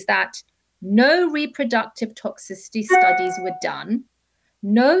docs is that no reproductive toxicity studies were done.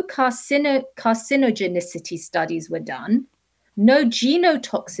 No carcinogenicity studies were done. No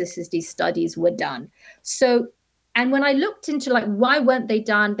genotoxicity studies were done. So, and when I looked into why weren't they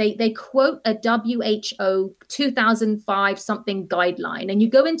done, they quote a WHO 2005 something guideline, and you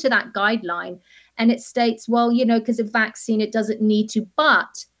go into that guideline and it states, well, because of vaccine, it doesn't need to.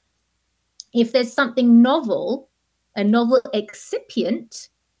 But if there's something novel, a novel excipient,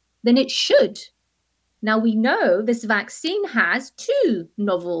 then it should. Now we know this vaccine has 2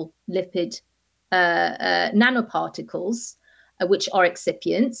 novel lipid nanoparticles, which are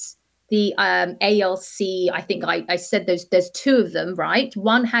excipients. The ALC, I think I said there's 2 of them, right?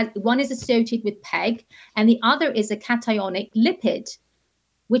 One is associated with PEG, and the other is a cationic lipid,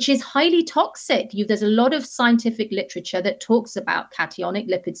 which is highly toxic. There's a lot of scientific literature that talks about cationic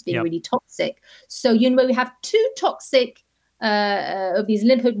lipids being really toxic. So we have 2 toxic of these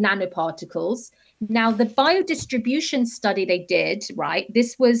lipid nanoparticles. Now, the biodistribution study they did, right?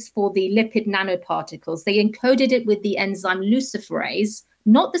 This was for the lipid nanoparticles. They encoded it with the enzyme luciferase,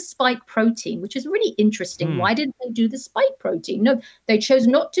 not the spike protein, which is really interesting. Why didn't they do the spike protein? No, they chose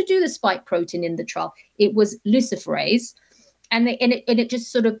not to do the spike protein in the trial. It was luciferase. And it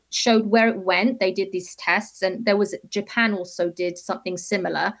just sort of showed where it went. They did these tests, and Japan also did something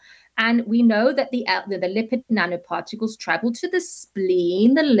similar. And we know that the lipid nanoparticles travel to the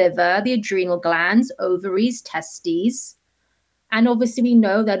spleen, the liver, the adrenal glands, ovaries, testes. And obviously we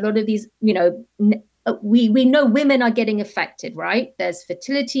know that a lot of these, we know women are getting affected, right? There's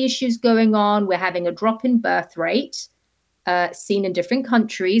fertility issues going on. We're having a drop in birth rate. seen in different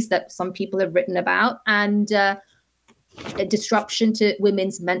countries that some people have written about, and a disruption to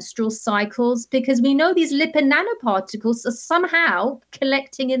women's menstrual cycles, because we know these lipid nanoparticles are somehow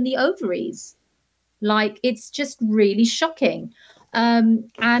collecting in the ovaries. Like, it's just really shocking.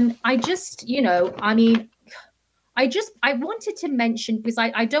 And I just, I wanted to mention, because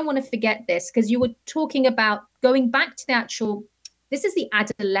I don't want to forget this, because you were talking about going back to the actual, this is the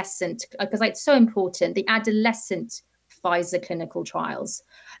adolescent, because it's so important, the adolescent Pfizer clinical trials.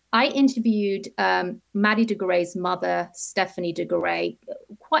 I interviewed Maddie de Garay's mother, Stephanie de Garay,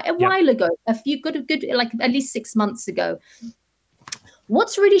 quite a while ago, a few good, like at least 6 months ago.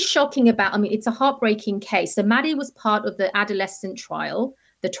 What's really shocking about, it's a heartbreaking case. So Maddie was part of the adolescent trial,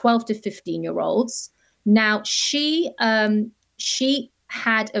 the 12 to 15-year-olds. Now, she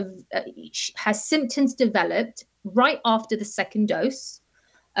had has symptoms developed right after the second dose.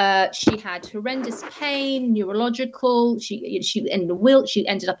 She had horrendous pain, neurological. She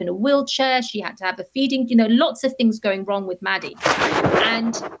ended up in a wheelchair. She had to have a feeding. Lots of things going wrong with Maddie.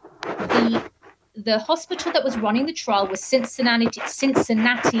 And the hospital that was running the trial was Cincinnati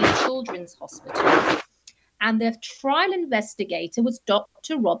Children's Hospital, and the trial investigator was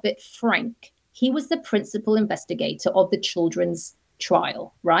Dr. Robert Frank. He was the principal investigator of the children's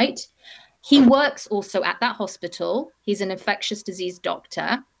trial, right? He works also at that hospital. He's an infectious disease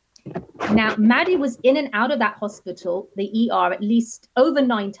doctor. Now, Maddie was in and out of that hospital, the ER, at least over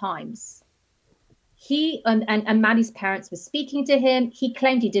 9 times. He and Maddie's parents were speaking to him. He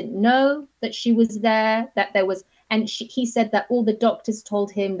claimed he didn't know that she was there, that there was, and he said that all the doctors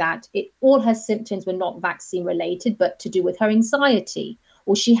told him that all her symptoms were not vaccine related, but to do with her anxiety,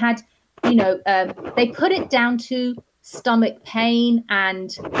 or she had, they put it down to stomach pain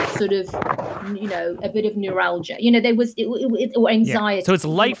and sort of, a bit of neuralgia. There was or anxiety. Yeah. So it's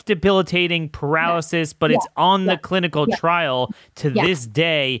life debilitating paralysis, but it's on the clinical trial to this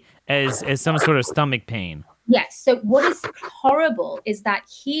day as some sort of stomach pain. Yes. So what is horrible is that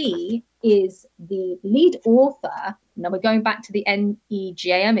he is the lead author. Now we're going back to the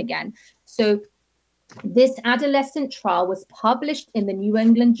NEJM again. So this adolescent trial was published in the New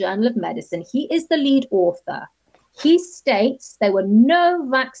England Journal of Medicine. He is the lead author. He states there were no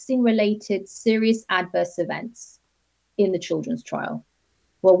vaccine-related serious adverse events in the children's trial.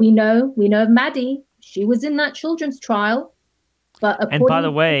 Well, we know of Maddie. She was in that children's trial. And by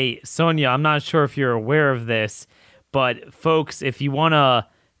the way, Sonia, I'm not sure if you're aware of this, but folks, if you want to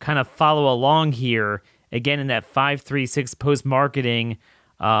kind of follow along here, again, in that 536 post-marketing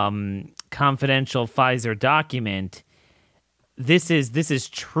confidential Pfizer document, this is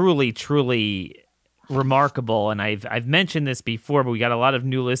truly remarkable. And I've mentioned this before, but we got a lot of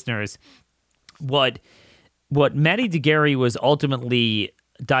new listeners. What Maddie de Garay was ultimately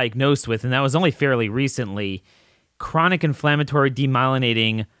diagnosed with, and that was only fairly recently, chronic inflammatory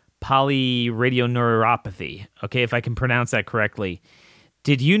demyelinating polyradioneuropathy. Okay, if I can pronounce that correctly.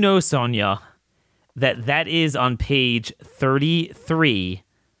 Did you know, Sonia, that is on page 33,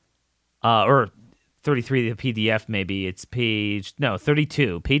 or 33 of the PDF maybe. It's page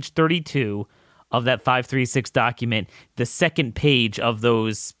 32 of that 536 document, the second page of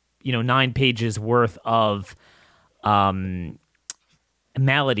those, 9 pages worth of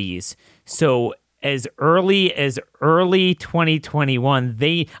maladies. So as early 2021,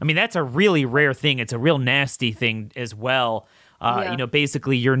 that's a really rare thing. It's a real nasty thing as well.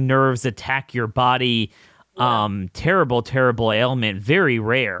 Basically your nerves attack your body. Terrible ailment, very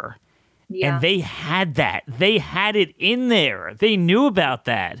rare. Yeah. And they had that. They had it in there. They knew about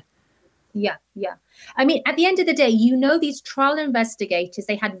that. Yeah. At the end of the day, these trial investigators,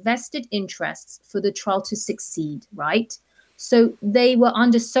 they had vested interests for the trial to succeed, right? So they were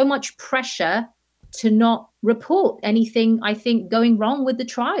under so much pressure to not report anything, I think, going wrong with the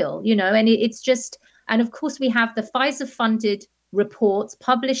trial, and it's just, and of course we have the Pfizer-funded reports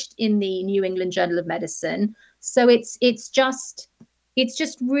published in the New England Journal of Medicine. So it's just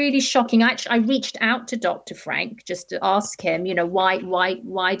really shocking. I reached out to Dr. Frank just to ask him,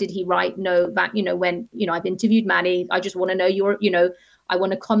 why did he write no that, when, I've interviewed Maddie, I just want to know I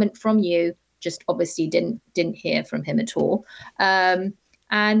want a comment from you. Just obviously didn't hear from him at all.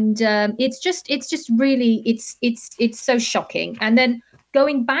 It's just really, it's so shocking. And then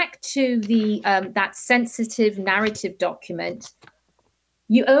going back to the that sensitive narrative document,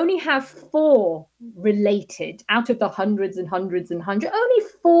 you only have 4 related out of the hundreds and hundreds and hundreds, only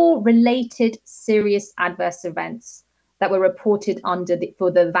 4 related serious adverse events that were reported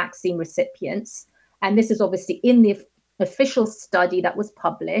for the vaccine recipients. And this is obviously in the official study that was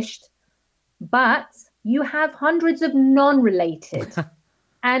published, but you have hundreds of non-related.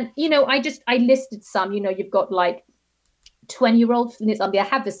 And, I listed some, you've got like 20-year-old, I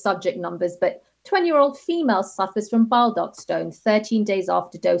have the subject numbers, but 20-year-old female suffers from bile duct stone 13 days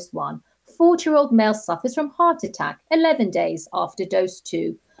after dose 1. 40-year-old male suffers from heart attack 11 days after dose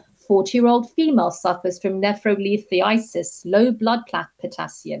 2. 40-year-old female suffers from nephrolithiasis, low blood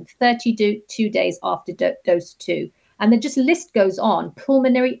potassium, 32 days after dose 2. And the just list goes on.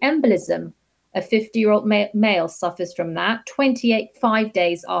 Pulmonary embolism, a 50-year-old male suffers from that, 5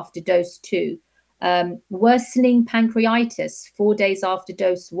 days after dose 2. Worsening pancreatitis, 4 days after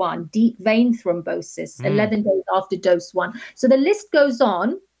dose 1. Deep vein thrombosis, 11 days after dose 1. So the list goes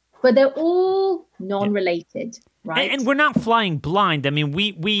on, but they're all non-related. Right. And we're not flying blind. I mean,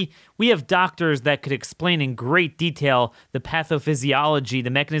 we have doctors that could explain in great detail the pathophysiology,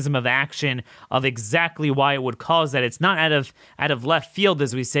 the mechanism of action of exactly why it would cause that. It's not out of left field,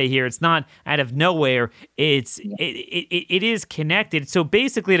 as we say here. It's not out of nowhere. It is connected. So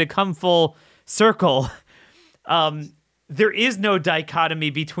basically, to come full circle, there is no dichotomy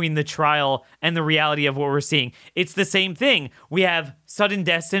between the trial and the reality of what we're seeing. It's the same thing. We have sudden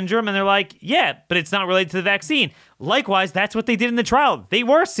death syndrome, and they're like, yeah, but it's not related to the vaccine. Likewise, that's what they did in the trial. They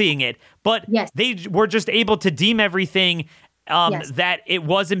were seeing it, but they were just able to deem everything that it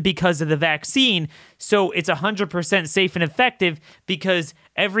wasn't because of the vaccine. So it's 100% safe and effective because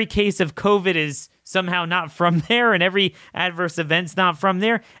every case of COVID is somehow not from there, and every adverse event's not from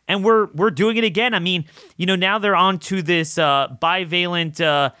there. And we're doing it again. I mean, now they're on to this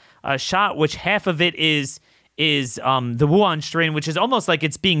bivalent shot, which half of it is the Wuhan strain, which is almost like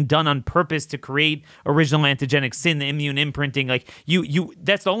it's being done on purpose to create original antigenic sin, the immune imprinting. Like you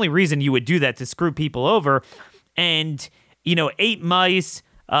that's the only reason you would do that, to screw people over. And 8 mice,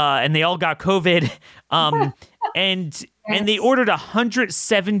 and they all got COVID. And they ordered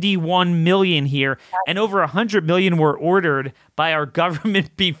 171 million here, and over 100 million were ordered by our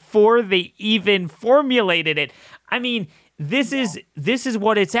government before they even formulated it. I mean, this is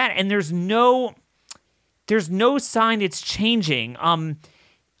what it's at, and there's no sign it's changing.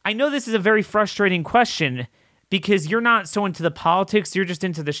 I know this is a very frustrating question because you're not so into the politics, you're just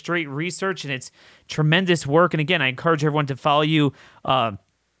into the straight research, and it's tremendous work. And again, I encourage everyone to follow you,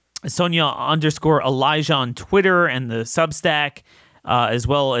 Sonia_Elijah on Twitter and the Substack, as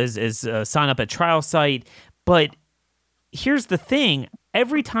well as sign up at Trial Site. But here's the thing.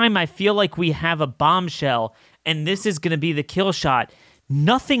 Every time I feel like we have a bombshell and this is going to be the kill shot,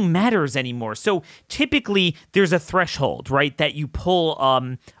 nothing matters anymore. So typically there's a threshold, right, that you pull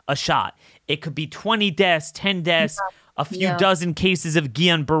a shot. It could be 20 deaths, 10 deaths, a few dozen cases of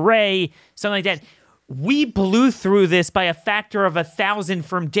Guillain-Barré, something like that. We blew through this by a factor of 1,000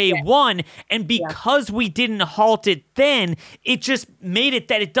 from day one, and because we didn't halt it then, it just made it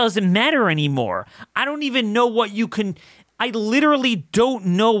that it doesn't matter anymore. I don't even know what I literally don't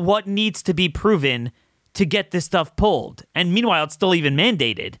know what needs to be proven to get this stuff pulled. And meanwhile, it's still even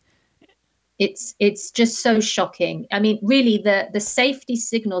mandated. It's just so shocking. I mean, really, the safety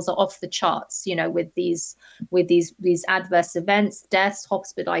signals are off the charts, with these adverse events, deaths,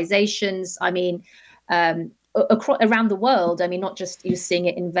 hospitalizations. I mean, around the world. I mean, not just you seeing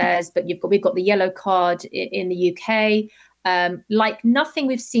it in VAERS, but we've got the yellow card in the UK, like nothing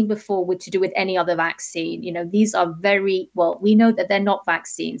we've seen before to do with any other vaccine. These are we know that they're not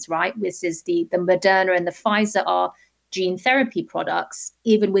vaccines, right? This is the Moderna and the Pfizer are gene therapy products,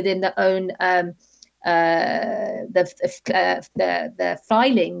 even within their own the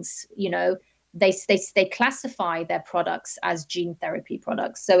filings. They classify their products as gene therapy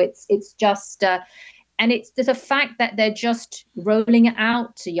products. So it's just and it's the fact that they're just rolling it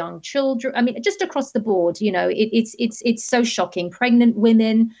out to young children. I mean, just across the board, it's so shocking. Pregnant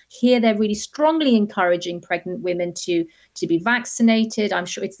women here, they're really strongly encouraging pregnant women to be vaccinated. I'm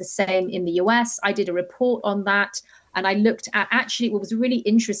sure it's the same in the US. I did a report on that. And I looked at, actually, what was really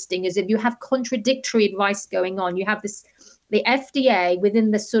interesting is if you have contradictory advice going on, you have the FDA within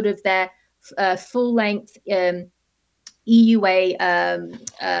the sort of their full length EUA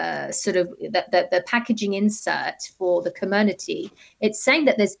sort of the packaging insert for the community. It's saying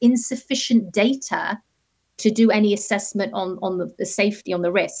that there's insufficient data to do any assessment on the safety, on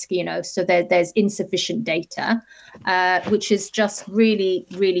the risk, so there's insufficient data, which is just really,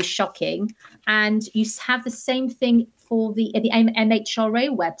 really shocking. And you have the same thing for the MHRA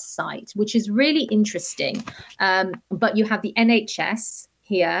website, which is really interesting. But you have the NHS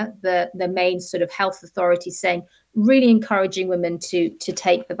here, the main sort of health authority, saying really encouraging women to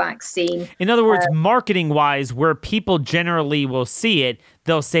take the vaccine. In other words, marketing wise, where people generally will see it,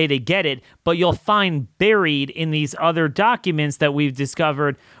 they'll say to get it, but you'll find buried in these other documents that we've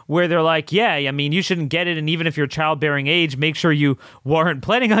discovered where they're like, yeah, I mean, you shouldn't get it. And even if you're childbearing age, make sure you weren't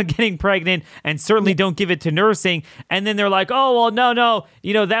planning on getting pregnant, and certainly don't give it to nursing. And then they're like, oh, well, no,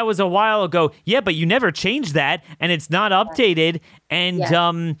 that was a while ago. Yeah, but you never changed that, and it's not updated. And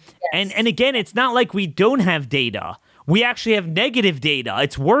and again, it's not like we don't have data. We actually have negative data.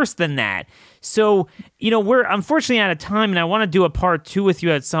 It's worse than that. So, we're unfortunately out of time, and I want to do a part 2 with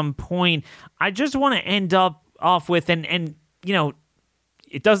you at some point. I just want to end off with, and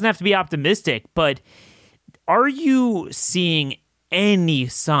it doesn't have to be optimistic, but are you seeing any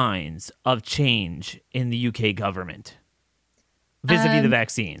signs of change in the UK government vis-a-vis the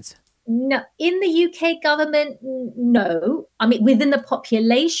vaccines? No, in the UK government, no. I mean, within the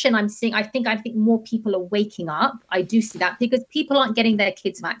population, I think more people are waking up. I do see that because people aren't getting their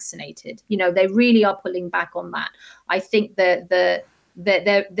kids vaccinated. They really are pulling back on that. I think that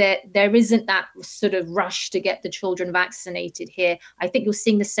there isn't that sort of rush to get the children vaccinated here. I think you're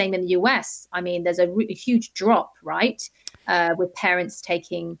seeing the same in the US. I mean, there's a huge drop, right, with parents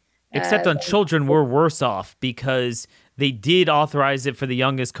taking. Except on children, we're worse off because they did authorize it for the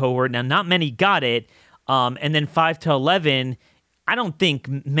youngest cohort. Now, not many got it. And then 5 to 11, I don't think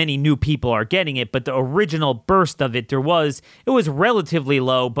many new people are getting it, but the original burst of it, it was relatively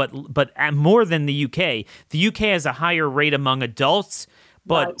low, but more than the UK. The UK has a higher rate among adults,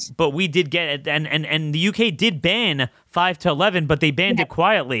 but we did get it, and the UK did ban 5 to 11, but they banned it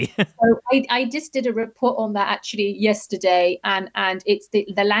quietly. So I just did a report on that actually yesterday, and it's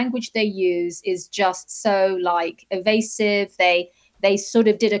the language they use is just so evasive. They sort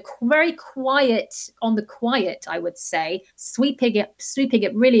of did a very quiet, I would say, sweeping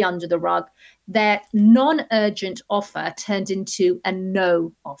it really under the rug. Their non-urgent offer turned into a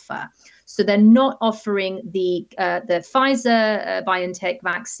no offer. So they're not offering the Pfizer BioNTech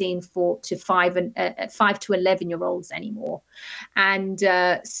vaccine to 5 to 11-year-olds anymore. And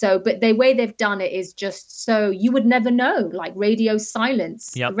but the way they've done it is just so you would never know, like radio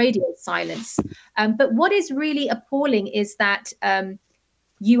silence. But what is really appalling is that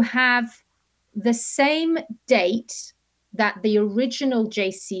you have the same date that the original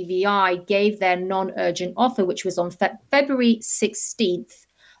JCVI gave their non-urgent offer, which was on February 16th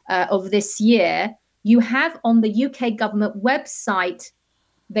of this year. You have on the UK government website,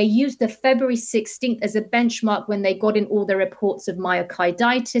 they used the February 16th as a benchmark when they got in all the reports of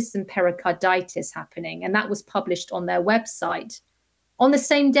myocarditis and pericarditis happening. And that was published on their website on the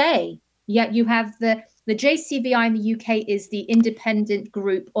same day. Yet you have the JCVI in the UK is the independent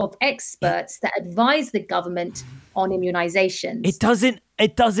group of experts that advise the government on immunizations. It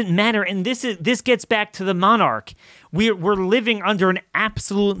doesn't matter. And this gets back to the monarch. We're living under an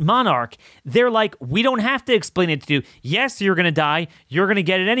absolute monarch. They're like, we don't have to explain it to you. Yes, you're going to die. You're going to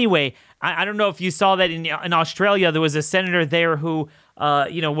get it anyway. I don't know if you saw that in Australia. There was a senator there who,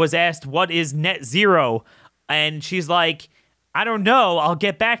 was asked, what is net zero? And she's like, I don't know. I'll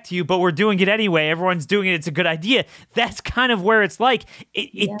get back to you, but we're doing it anyway. Everyone's doing it. It's a good idea. That's kind of where it's like.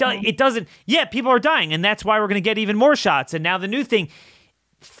 It doesn't. Yeah, people are dying, and that's why we're going to get even more shots. And now the new thing,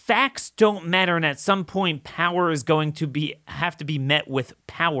 facts don't matter, and at some point, power is going to have to be met with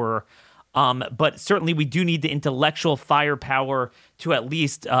power. But certainly, we do need the intellectual firepower to at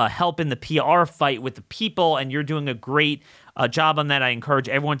least help in the PR fight with the people. And you're doing a great job on that. I encourage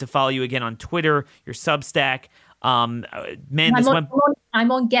everyone to follow you again on Twitter, your Substack. I'm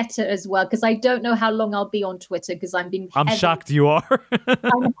on Getter as well, because I don't know how long I'll be on Twitter because I'm shocked you are.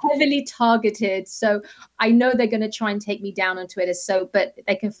 I'm heavily targeted, so I know they're going to try and take me down on Twitter. But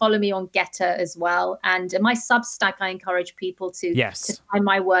they can follow me on Getter as well, and my Substack. I encourage people to find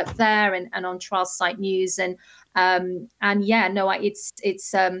my work there and on Trial Site News it's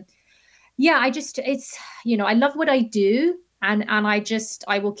I love what I do. And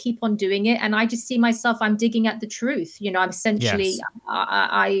I will keep on doing it. And I just see myself, I'm digging at the truth. I'm essentially,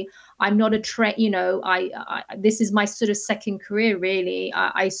 I'm not a this is my sort of second career, really.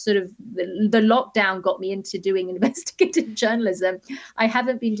 The lockdown got me into doing investigative journalism. I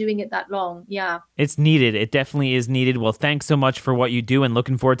haven't been doing it that long. Yeah. It's needed. It definitely is needed. Well, thanks so much for what you do and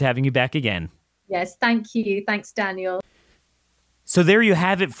looking forward to having you back again. Yes. Thank you. Thanks, Daniel. So there you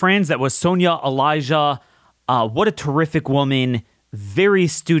have it, friends. That was Sonia Elijah. What a terrific woman, very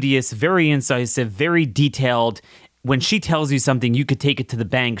studious, very incisive, very detailed. When she tells you something, you could take it to the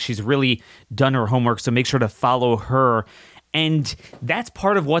bank. She's really done her homework, so make sure to follow her. And that's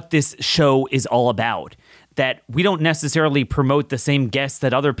part of what this show is all about. that we don't necessarily promote the same guests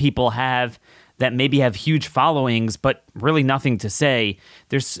that other people have that maybe have huge followings, but really nothing to say.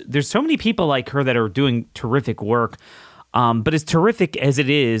 There's so many people like her that are doing terrific work. But as terrific as it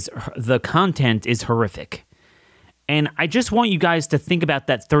is, the content is horrific. And I just want you guys to think about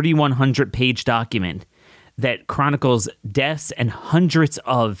that 3,100-page document that chronicles deaths and hundreds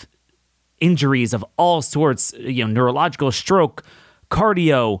of injuries of all sorts, neurological, stroke,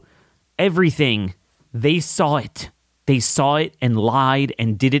 cardio, everything. They saw it. They saw it and lied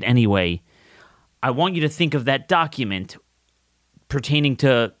and did it anyway. I want you to think of that document pertaining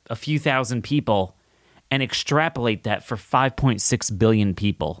to a few thousand people and extrapolate that for 5.6 billion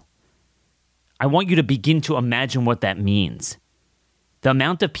people. I want you to begin to imagine what that means. The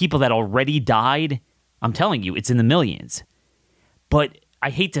amount of people that already died, I'm telling you, it's in the millions. But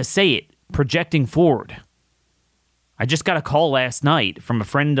I hate to say it, projecting forward. I just got a call last night from a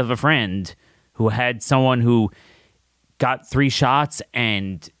friend of a friend who had someone who got 3 shots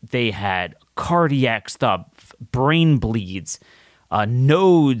and they had cardiac stuff, brain bleeds,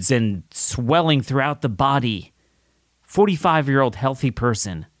 nodes and swelling throughout the body. 45-year-old healthy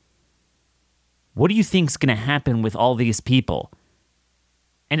person. What do you think's going to happen with all these people?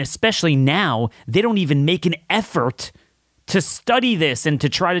 And especially now, they don't even make an effort to study this and to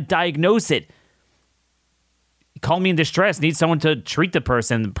try to diagnose it. Call me in distress, need someone to treat the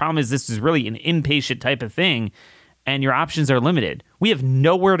person. The problem is this is really an inpatient type of thing, and your options are limited. We have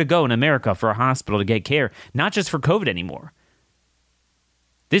nowhere to go in America for a hospital to get care, not just for COVID anymore.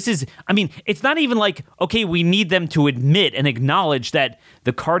 It's not even like, okay, we need them to admit and acknowledge that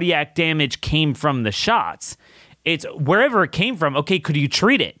the cardiac damage came from the shots. It's wherever it came from, okay, could you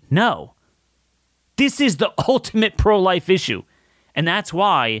treat it? No. This is the ultimate pro-life issue. And that's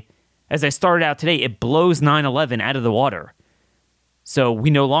why, as I started out today, it blows 9/11 out of the water. So we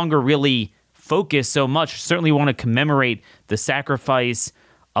no longer really focus so much, certainly want to commemorate the sacrifice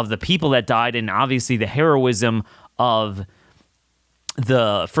of the people that died and obviously the heroism of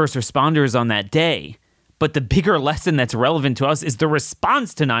the first responders on that day. But the bigger lesson that's relevant to us is the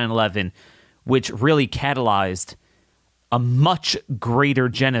response to 9/11, which really catalyzed a much greater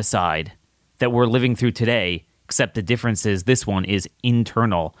genocide that we're living through today, except the difference is this one is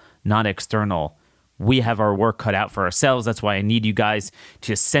internal, not external. We have our work cut out for ourselves. That's why I need you guys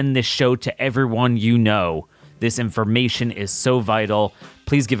to send this show to everyone you know. This information is so vital.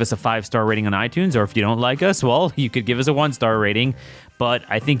 Please give us a 5-star rating on iTunes, or if you don't like us, well, you could give us a 1-star rating. But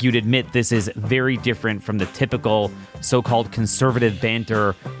I think you'd admit this is very different from the typical so-called conservative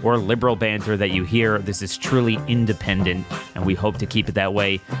banter or liberal banter that you hear. This is truly independent, and we hope to keep it that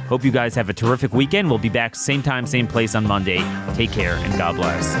way. Hope you guys have a terrific weekend. We'll be back same time, same place on Monday. Take care, and God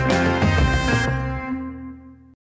bless.